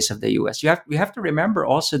violence in the case of the US. We have to remember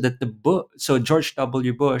also that so George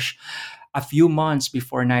W. Bush, a few months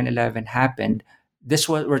before 9/11 happened,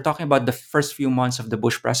 we're talking about the first few months of the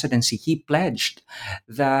Bush presidency. He pledged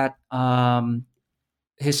that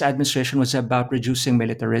his administration was about reducing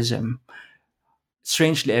militarism,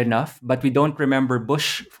 strangely enough, but we don't remember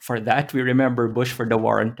Bush for that. We remember Bush for the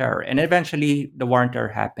war on terror. And eventually the war on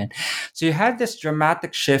terror happened. So you had this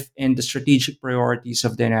dramatic shift in the strategic priorities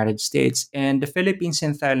of the United States. And the Philippines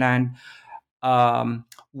and Thailand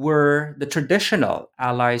were the traditional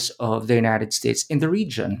allies of the United States in the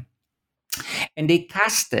region. And they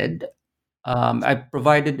casted I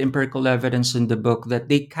provided empirical evidence in the book that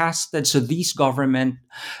they casted, so the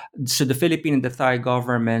Philippine and the Thai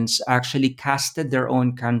governments actually casted their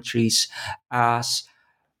own countries as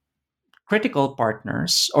critical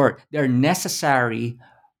partners, or they're necessary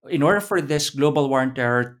in order for this global war on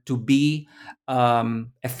terror to be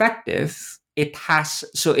effective.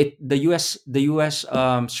 The U.S.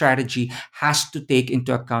 strategy has to take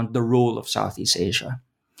into account the role of Southeast Asia.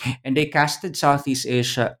 And they casted Southeast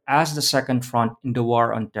Asia as the second front in the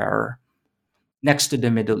war on terror, next to the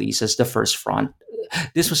Middle East as the first front.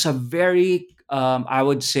 This was a very, I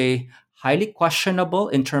would say, highly questionable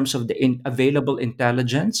in terms of the available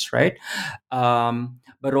intelligence, right?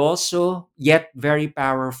 But also, yet very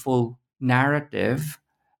powerful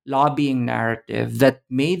lobbying narrative that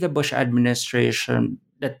made the Bush administration,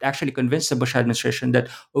 that actually convinced the Bush administration that,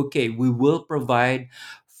 okay, we will provide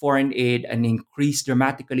foreign aid and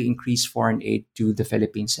dramatically increase foreign aid to the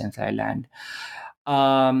Philippines and Thailand.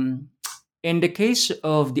 In the case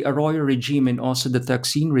of the Arroyo regime and also the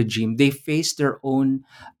Thaksin regime, they faced their own,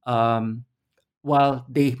 while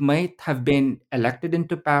they might have been elected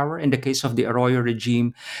into power. In the case of the Arroyo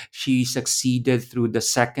regime, she succeeded through the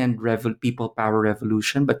second People Power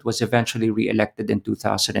Revolution, but was eventually re-elected in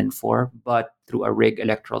 2004, but through a rigged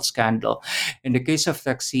electoral scandal. In the case of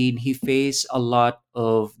Thaksin,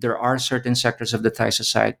 there are certain sectors of the Thai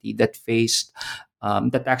society that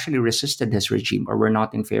that actually resisted his regime or were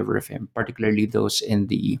not in favor of him, particularly those in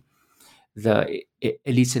the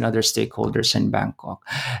elites and other stakeholders in Bangkok.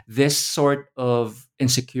 This sort of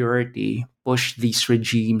insecurity pushed these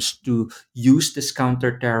regimes to use this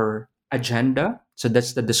counter-terror agenda. So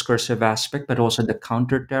that's the discursive aspect, but also the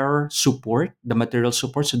counter-terror support, the material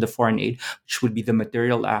support, so the foreign aid, which would be the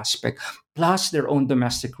material aspect, plus their own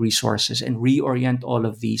domestic resources, and reorient all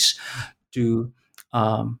of these to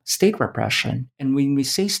state repression. And when we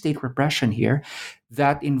say state repression here,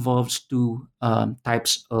 that involves two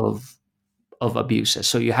types of abuses.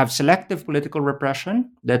 So you have selective political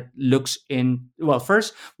repression that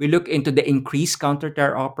first we look into the increased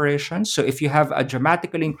counter-terror operations. So if you have a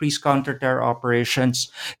dramatically increased counter-terror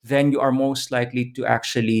operations, then you are most likely to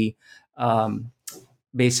actually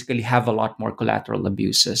basically have a lot more collateral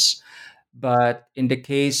abuses. But in the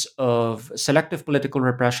case of selective political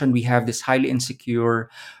repression, we have this highly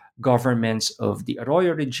insecure governments of the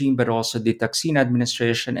Arroyo regime, but also the Thaksin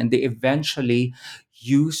administration, and they eventually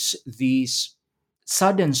use these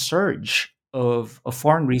sudden surge of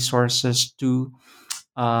foreign resources to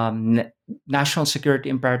national security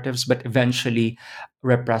imperatives, but eventually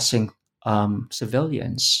repressing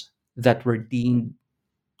civilians that were deemed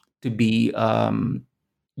to be,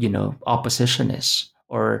 oppositionists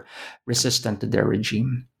or resistant to their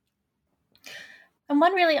regime. And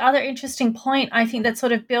one really other interesting point, I think, that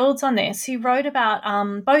sort of builds on this, you wrote about,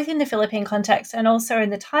 both in the Philippine context and also in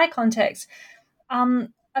the Thai context,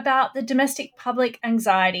 about the domestic public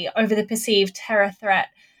anxiety over the perceived terror threat.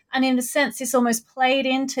 And in a sense, this almost played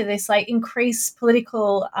into this increased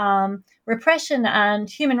political repression and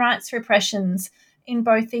human rights repressions in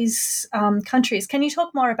both these countries. Can you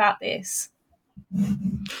talk more about this?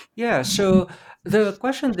 Yeah, so the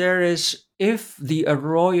question there is, if the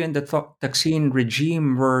Arroyo and the Thaksin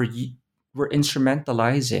regime were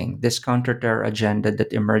instrumentalizing this counter-terror agenda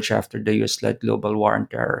that emerged after the US-led global war on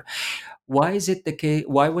terror, why was it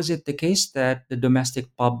the case that the domestic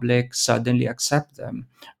public suddenly accept them,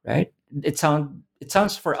 right? it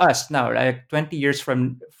sounds for us now, like 20 years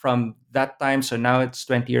from that time, so now it's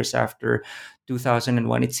 20 years after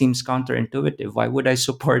 2001, it seems counterintuitive. Why would I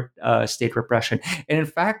support state repression? And in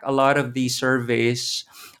fact, a lot of these surveys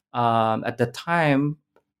at the time,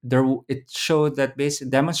 it showed that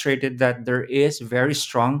basically demonstrated that there is very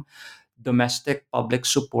strong domestic public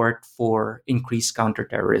support for increased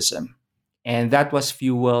counterterrorism, and that was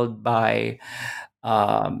fueled by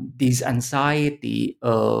these anxiety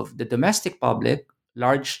of the domestic public,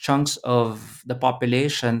 large chunks of the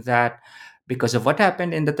population, that because of what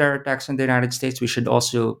happened in the terror attacks in the United States, we should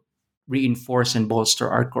also reinforce and bolster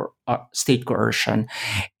our state coercion.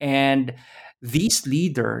 And these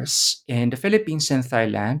leaders in the Philippines and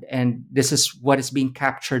Thailand, and this is what is being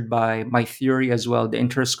captured by my theory as well, the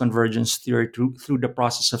interest convergence theory, through the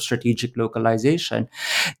process of strategic localization,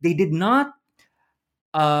 they did not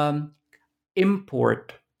um,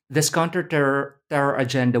 import this terror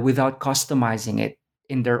agenda without customizing it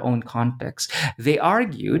in their own context. They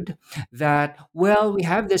argued that, well, we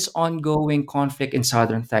have this ongoing conflict in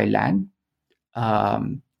southern Thailand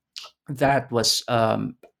um, that was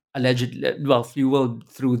allegedly, well, fueled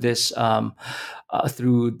through this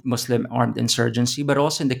through Muslim armed insurgency, but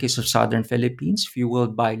also in the case of southern Philippines,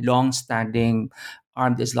 fueled by long-standing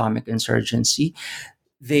armed Islamic insurgency.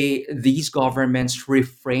 These governments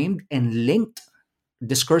reframed and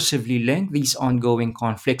discursively linked these ongoing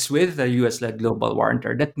conflicts with the US-led global war on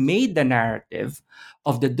terror, that made the narrative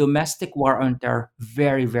of the domestic war on terror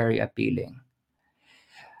very, very appealing.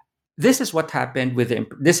 This is what happened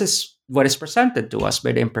this is what is presented to us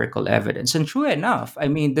by the empirical evidence. And true enough, I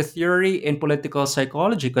mean, the theory in political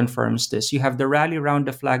psychology confirms this. You have the rally around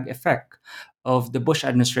the flag effect of the Bush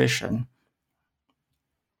administration.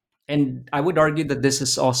 And I would argue that this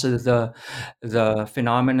is also the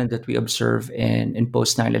phenomenon that we observe in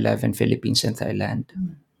post 9/11 Philippines and Thailand.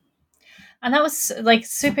 And that was like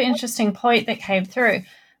super interesting point that came through.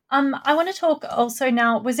 I want to talk also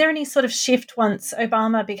now, was there any sort of shift once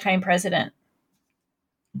Obama became president?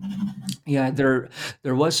 Yeah, there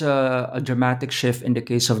was a dramatic shift in the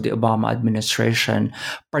case of the Obama administration,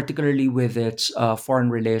 particularly with its foreign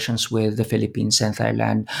relations with the Philippines and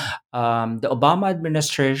Thailand. The Obama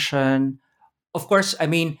administration, of course, I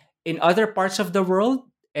mean, in other parts of the world,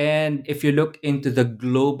 and if you look into the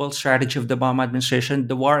global strategy of the Obama administration,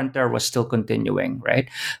 the war on terror was still continuing, right?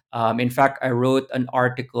 In fact, I wrote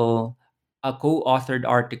a co-authored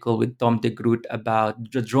article with Tom DeGroot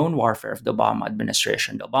about the drone warfare of the Obama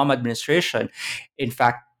administration. The Obama administration, in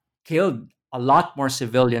fact, killed a lot more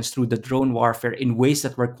civilians through the drone warfare in ways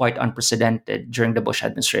that were quite unprecedented during the Bush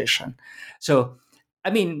administration. So,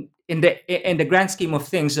 I mean, in the grand scheme of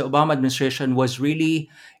things, the Obama administration was really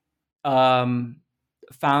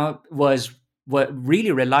what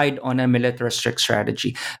really relied on a militaristic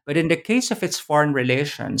strategy. But in the case of its foreign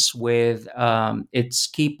relations with its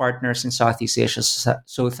key partners in Southeast Asia,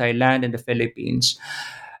 so Thailand and the Philippines,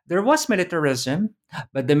 there was militarism,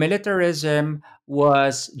 but the militarism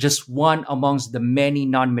was just one amongst the many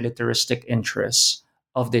non-militaristic interests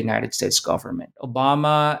of the United States government. The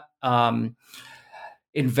Obama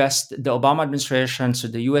administration, so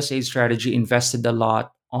the USA strategy, invested a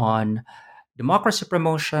lot on democracy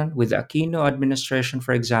promotion with the Aquino administration,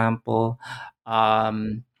 for example,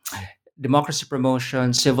 democracy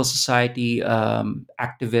promotion, civil society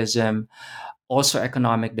activism, also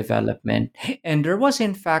economic development. And there was,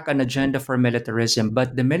 in fact, an agenda for militarism,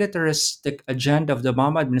 but the militaristic agenda of the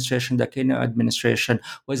Obama administration, the Aquino administration,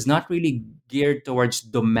 was not really geared towards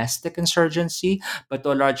domestic insurgency, but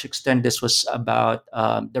to a large extent, this was about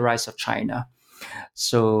the rise of China.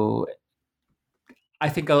 So I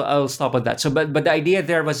think I'll stop at that. So, but the idea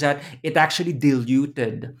there was that it actually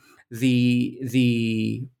diluted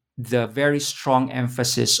the very strong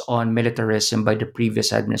emphasis on militarism by the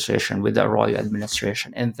previous administration with the Arroyo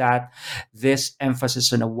administration, and that this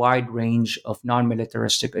emphasis on a wide range of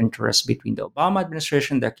non-militaristic interests between the Obama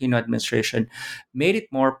administration, the Aquino administration, made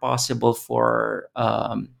it more possible for,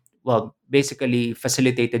 basically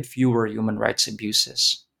facilitated fewer human rights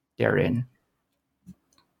abuses therein.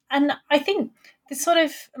 And I think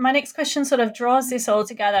my next question sort of draws this all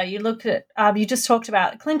together. You looked at, you just talked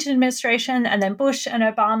about the Clinton administration and then Bush and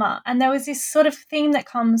Obama. And there was this sort of theme that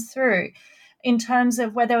comes through in terms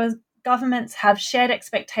of whether governments have shared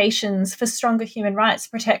expectations for stronger human rights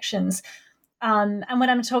protections. And what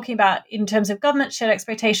I'm talking about in terms of government shared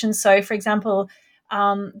expectations, so for example,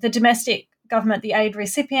 the domestic government, the aid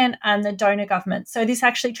recipient, and the donor government. So this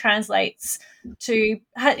actually translates to,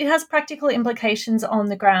 it has practical implications on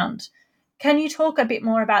the ground. Can you talk a bit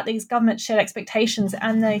more about these government shared expectations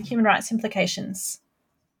and the human rights implications?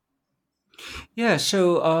 Yeah,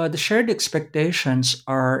 so the shared expectations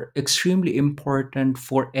are extremely important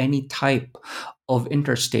for any type of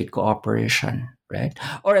interstate cooperation, right?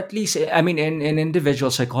 Or at least, I mean, in individual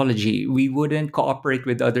psychology, we wouldn't cooperate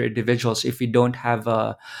with other individuals if we don't have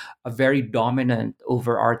a very dominant,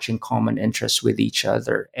 overarching common interest with each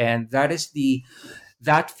other. And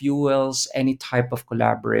that fuels any type of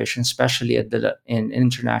collaboration, especially in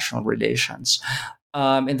international relations.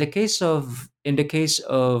 In the case of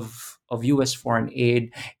U.S. foreign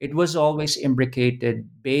aid, it was always imbricated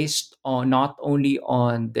based on not only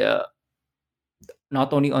on the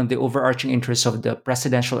overarching interests of the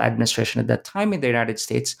presidential administration at that time in the United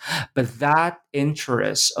States, but that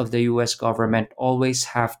interest of the U.S. government always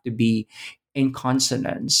have to be in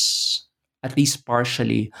consonance, at least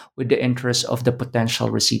partially, with the interests of the potential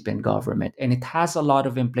recipient government. And it has a lot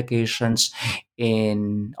of implications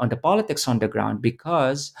in on the politics on the ground,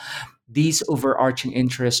 because these overarching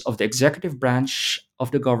interests of the executive branch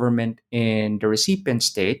of the government in the recipient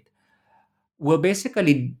state will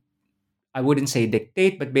basically, I wouldn't say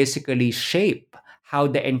dictate, but basically shape how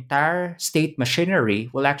the entire state machinery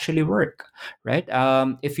will actually work, right?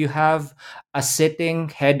 If you have a sitting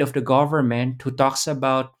head of the government who talks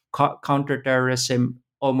about counterterrorism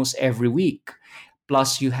almost every week,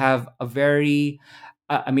 plus you have a very,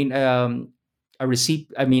 I mean, a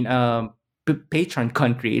receipt, I mean, patron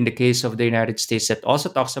country in the case of the United States that also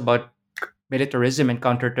talks about militarism and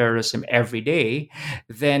counterterrorism every day,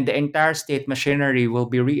 then the entire state machinery will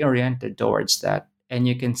be reoriented towards that. And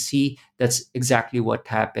you can see that's exactly what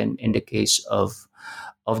happened in the case of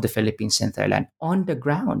the Philippines and Thailand on the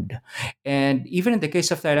ground. And even in the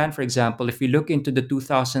case of Thailand, for example, if you look into the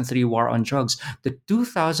 2003 war on drugs, the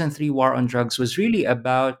 2003 war on drugs was really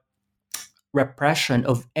about repression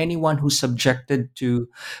of anyone who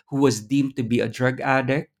was deemed to be a drug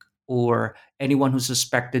addict, or anyone who's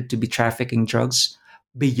suspected to be trafficking drugs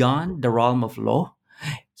beyond the realm of law.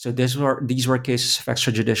 So these were cases of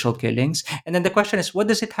extrajudicial killings. And then the question is, what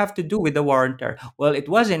does it have to do with the war on terror? Well, it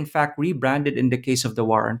was in fact rebranded in the case of the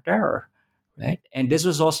war on terror, right? And this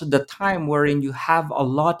was also the time wherein you have a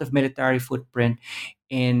lot of military footprint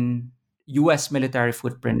in US military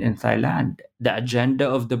footprint in Thailand. The agenda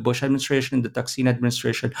of the Bush administration and the Thaksin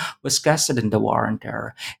administration was casted in the war on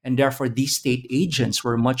terror. And therefore, these state agents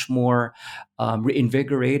were much more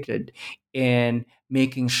reinvigorated in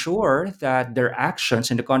making sure that their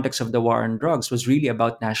actions in the context of the war on drugs was really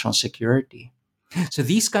about national security. So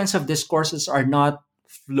these kinds of discourses are not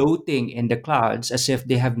floating in the clouds as if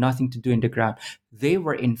they have nothing to do in the ground. They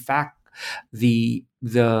were in fact the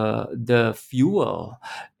fuel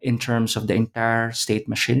in terms of the entire state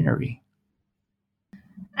machinery.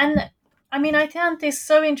 And I mean, I found this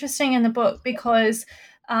so interesting in the book because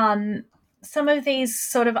some of these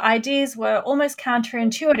sort of ideas were almost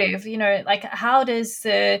counterintuitive. You know, like how does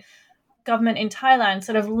the government in Thailand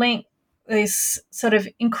sort of link this sort of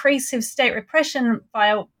increasive state repression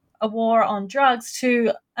via a war on drugs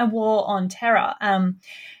to a war on terror? And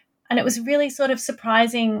it was really sort of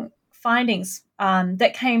surprising findings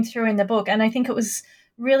that came through in the book. And I think it was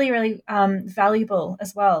really, really valuable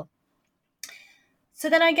as well. So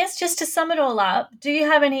then I guess just to sum it all up, do you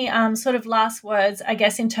have any sort of last words, I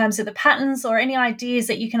guess, in terms of the patterns or any ideas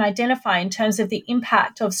that you can identify in terms of the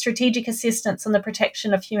impact of strategic assistance on the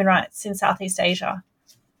protection of human rights in Southeast Asia?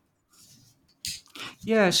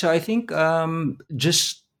 Yeah, so I think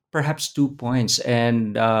just perhaps 2 points,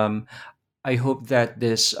 and I hope that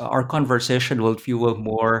this our conversation will fuel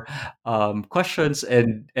more questions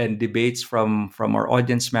and debates from our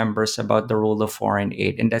audience members about the role of foreign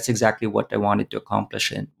aid, and that's exactly what I wanted to accomplish.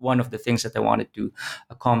 And one of the things that I wanted to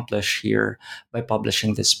accomplish here by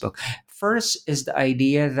publishing this book, first, is the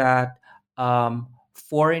idea that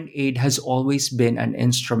foreign aid has always been an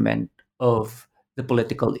instrument of the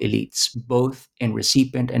political elites, both in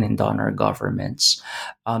recipient and in donor governments.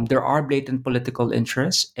 There are blatant political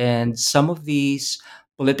interests, and some of these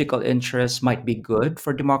political interests might be good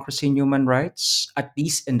for democracy and human rights, at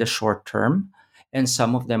least in the short term, and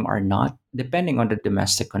some of them are not, depending on the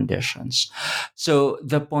domestic conditions. So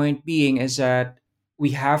the point being is that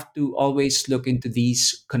we have to always look into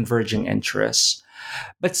these converging interests.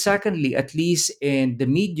 But secondly, at least in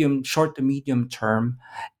the short to medium term,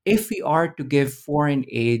 if we are to give foreign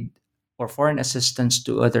aid or foreign assistance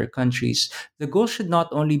to other countries, the goal should not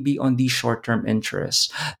only be on these short term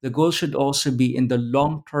interests, the goal should also be in the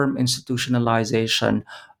long term institutional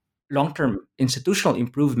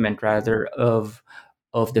improvement, rather, of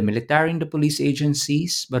the military and the police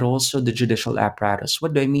agencies, but also the judicial apparatus.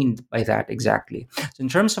 What do I mean by that exactly? So in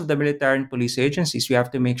terms of the military and police agencies, we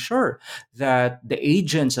have to make sure that the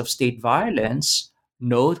agents of state violence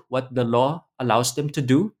know what the law allows them to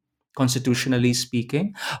do, constitutionally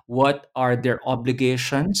speaking, what are their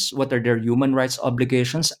obligations, what are their human rights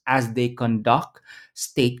obligations as they conduct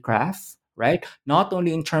statecraft, right? Not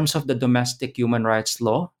only in terms of the domestic human rights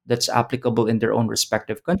law that's applicable in their own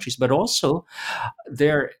respective countries, but also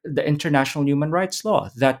the international human rights law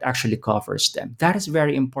that actually covers them. That is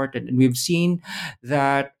very important, and we've seen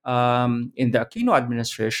that in the Aquino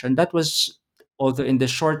administration. That was, although in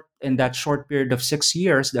that short period of 6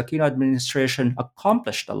 years, the Aquino administration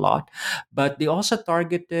accomplished a lot, but they also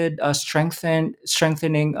targeted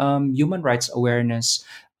strengthening human rights awareness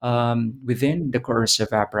within the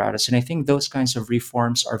coercive apparatus. And I think those kinds of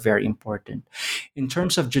reforms are very important. In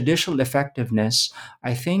terms of judicial effectiveness,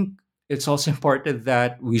 I think it's also important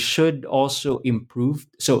that we should also improve.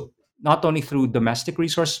 So, not only through domestic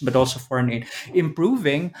resources, but also foreign aid,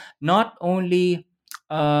 improving not only.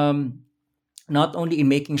 Not only in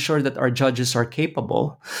making sure that our judges are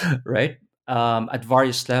capable, right, at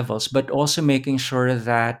various levels, but also making sure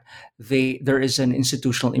that there is an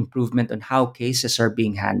institutional improvement on how cases are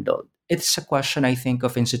being handled. It's a question, I think,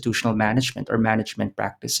 of institutional management or management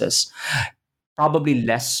practices, probably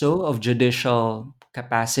less so of judicial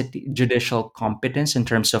capacity, judicial competence in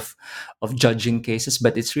terms of judging cases,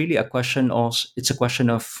 but it's really a question also. It's a question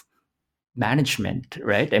of management,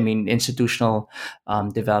 right? I mean, institutional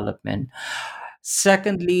development.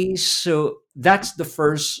 Secondly, so that's the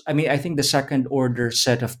first, I mean, I think the second order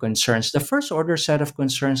set of concerns. The first order set of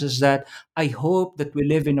concerns is that I hope that we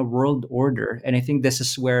live in a world order. And I think this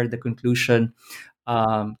is where the conclusion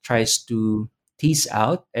tries to tease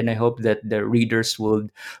out. And I hope that the readers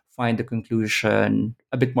would find the conclusion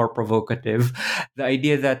a bit more provocative. The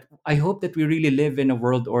idea that I hope that we really live in a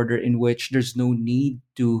world order in which there's no need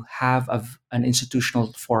to have an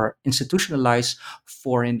institutionalized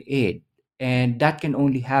foreign aid. And that can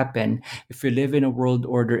only happen if we live in a world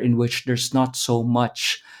order in which there's not so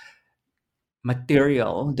much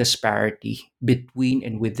material disparity between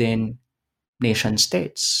and within nation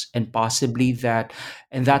states, and possibly that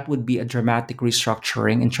would be a dramatic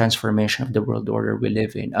restructuring and transformation of the world order we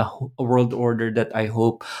live in, a world order that I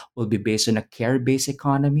hope will be based on a care-based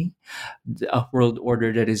economy, a world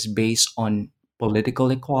order that is based on political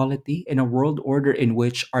equality, and a world order in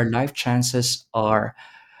which our life chances are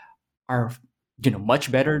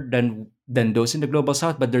much better than those in the global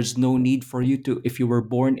south, but there's no need for you to, if you were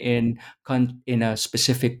born in a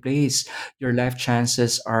specific place, your life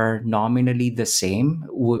chances are nominally the same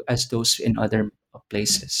as those in other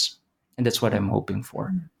places, and that's what I'm hoping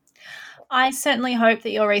for. I certainly hope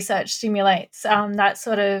that your research stimulates that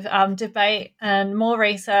sort of debate and more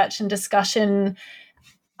research and discussion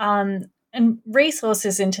and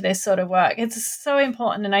resources into this sort of work. It's so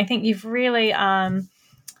important, and I think you've really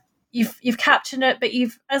you've captured it, but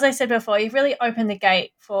as I said before, you've really opened the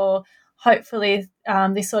gate for hopefully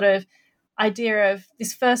this sort of idea of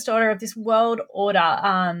this first order, of this world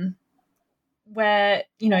order, where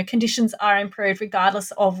conditions are improved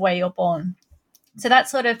regardless of where you're born. So that's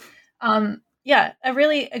sort of a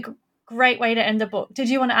great way to end the book. Did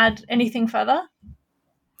you want to add anything further?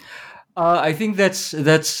 I think that's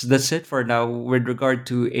it for now with regard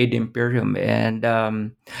to Ad Imperium,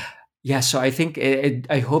 and so I think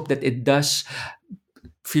I hope that it does.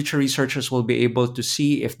 Future researchers will be able to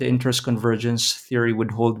see if the interest convergence theory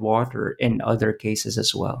would hold water in other cases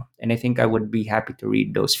as well. And I think I would be happy to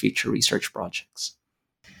read those future research projects.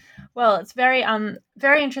 Well, it's very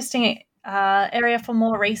interesting area for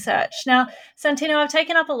more research. Now, Santino, I've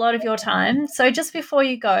taken up a lot of your time. So just before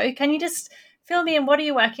you go, can you just fill me in? What are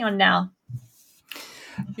you working on now?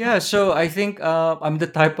 Yeah, so I think I'm the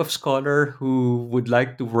type of scholar who would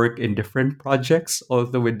like to work in different projects,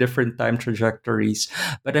 although with different time trajectories.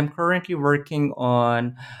 But I'm currently working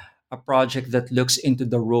on a project that looks into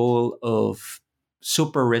the role of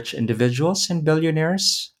super rich individuals and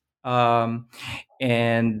billionaires, and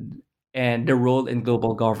the role in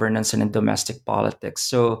global governance and in domestic politics.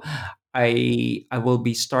 So I will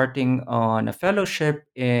be starting on a fellowship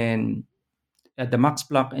at the Max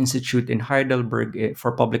Planck Institute in Heidelberg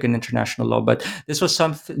for Public and International Law. But this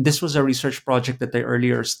was a research project that I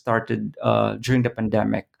earlier started during the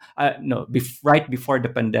pandemic. Right before the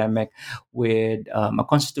pandemic, with a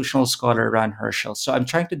constitutional scholar, Ran Herschel. So I'm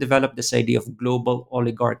trying to develop this idea of global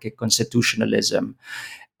oligarchic constitutionalism,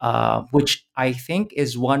 which I think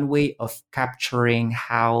is one way of capturing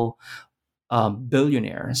how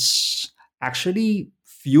billionaires actually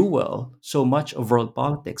fuel so much of world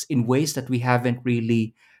politics in ways that we haven't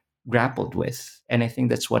really grappled with. And I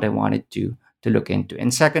think that's what I wanted to look into.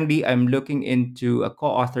 And secondly, I'm looking into a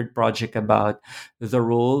co-authored project about the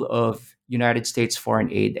role of United States foreign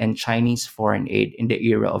aid and Chinese foreign aid in the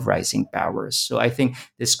era of rising powers. So I think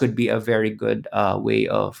this could be a very good way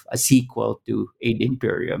of a sequel to Aid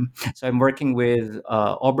Imperium. So I'm working with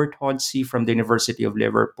Aubert Hodsey from the University of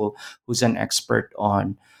Liverpool, who's an expert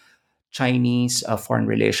on Chinese foreign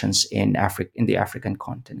relations in the African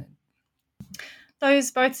continent.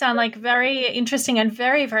 Those both sound like very interesting and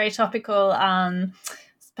very, very topical,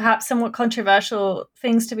 perhaps somewhat controversial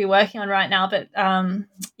things to be working on right now, but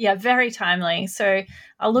very timely. So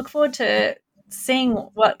I'll look forward to seeing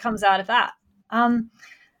what comes out of that.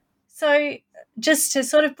 So just to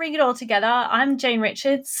sort of bring it all together, I'm Jane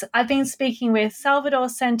Richards. I've been speaking with Salvador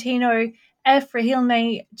Santino F.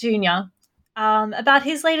 Regilme Jr. About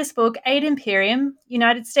his latest book, Aid Imperium,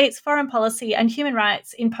 United States Foreign Policy and Human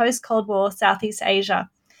Rights in Post-Cold War Southeast Asia.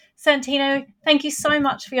 Santino, thank you so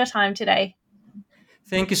much for your time today.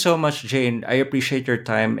 Thank you so much, Jane. I appreciate your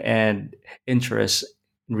time and interest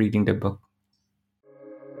in reading the book.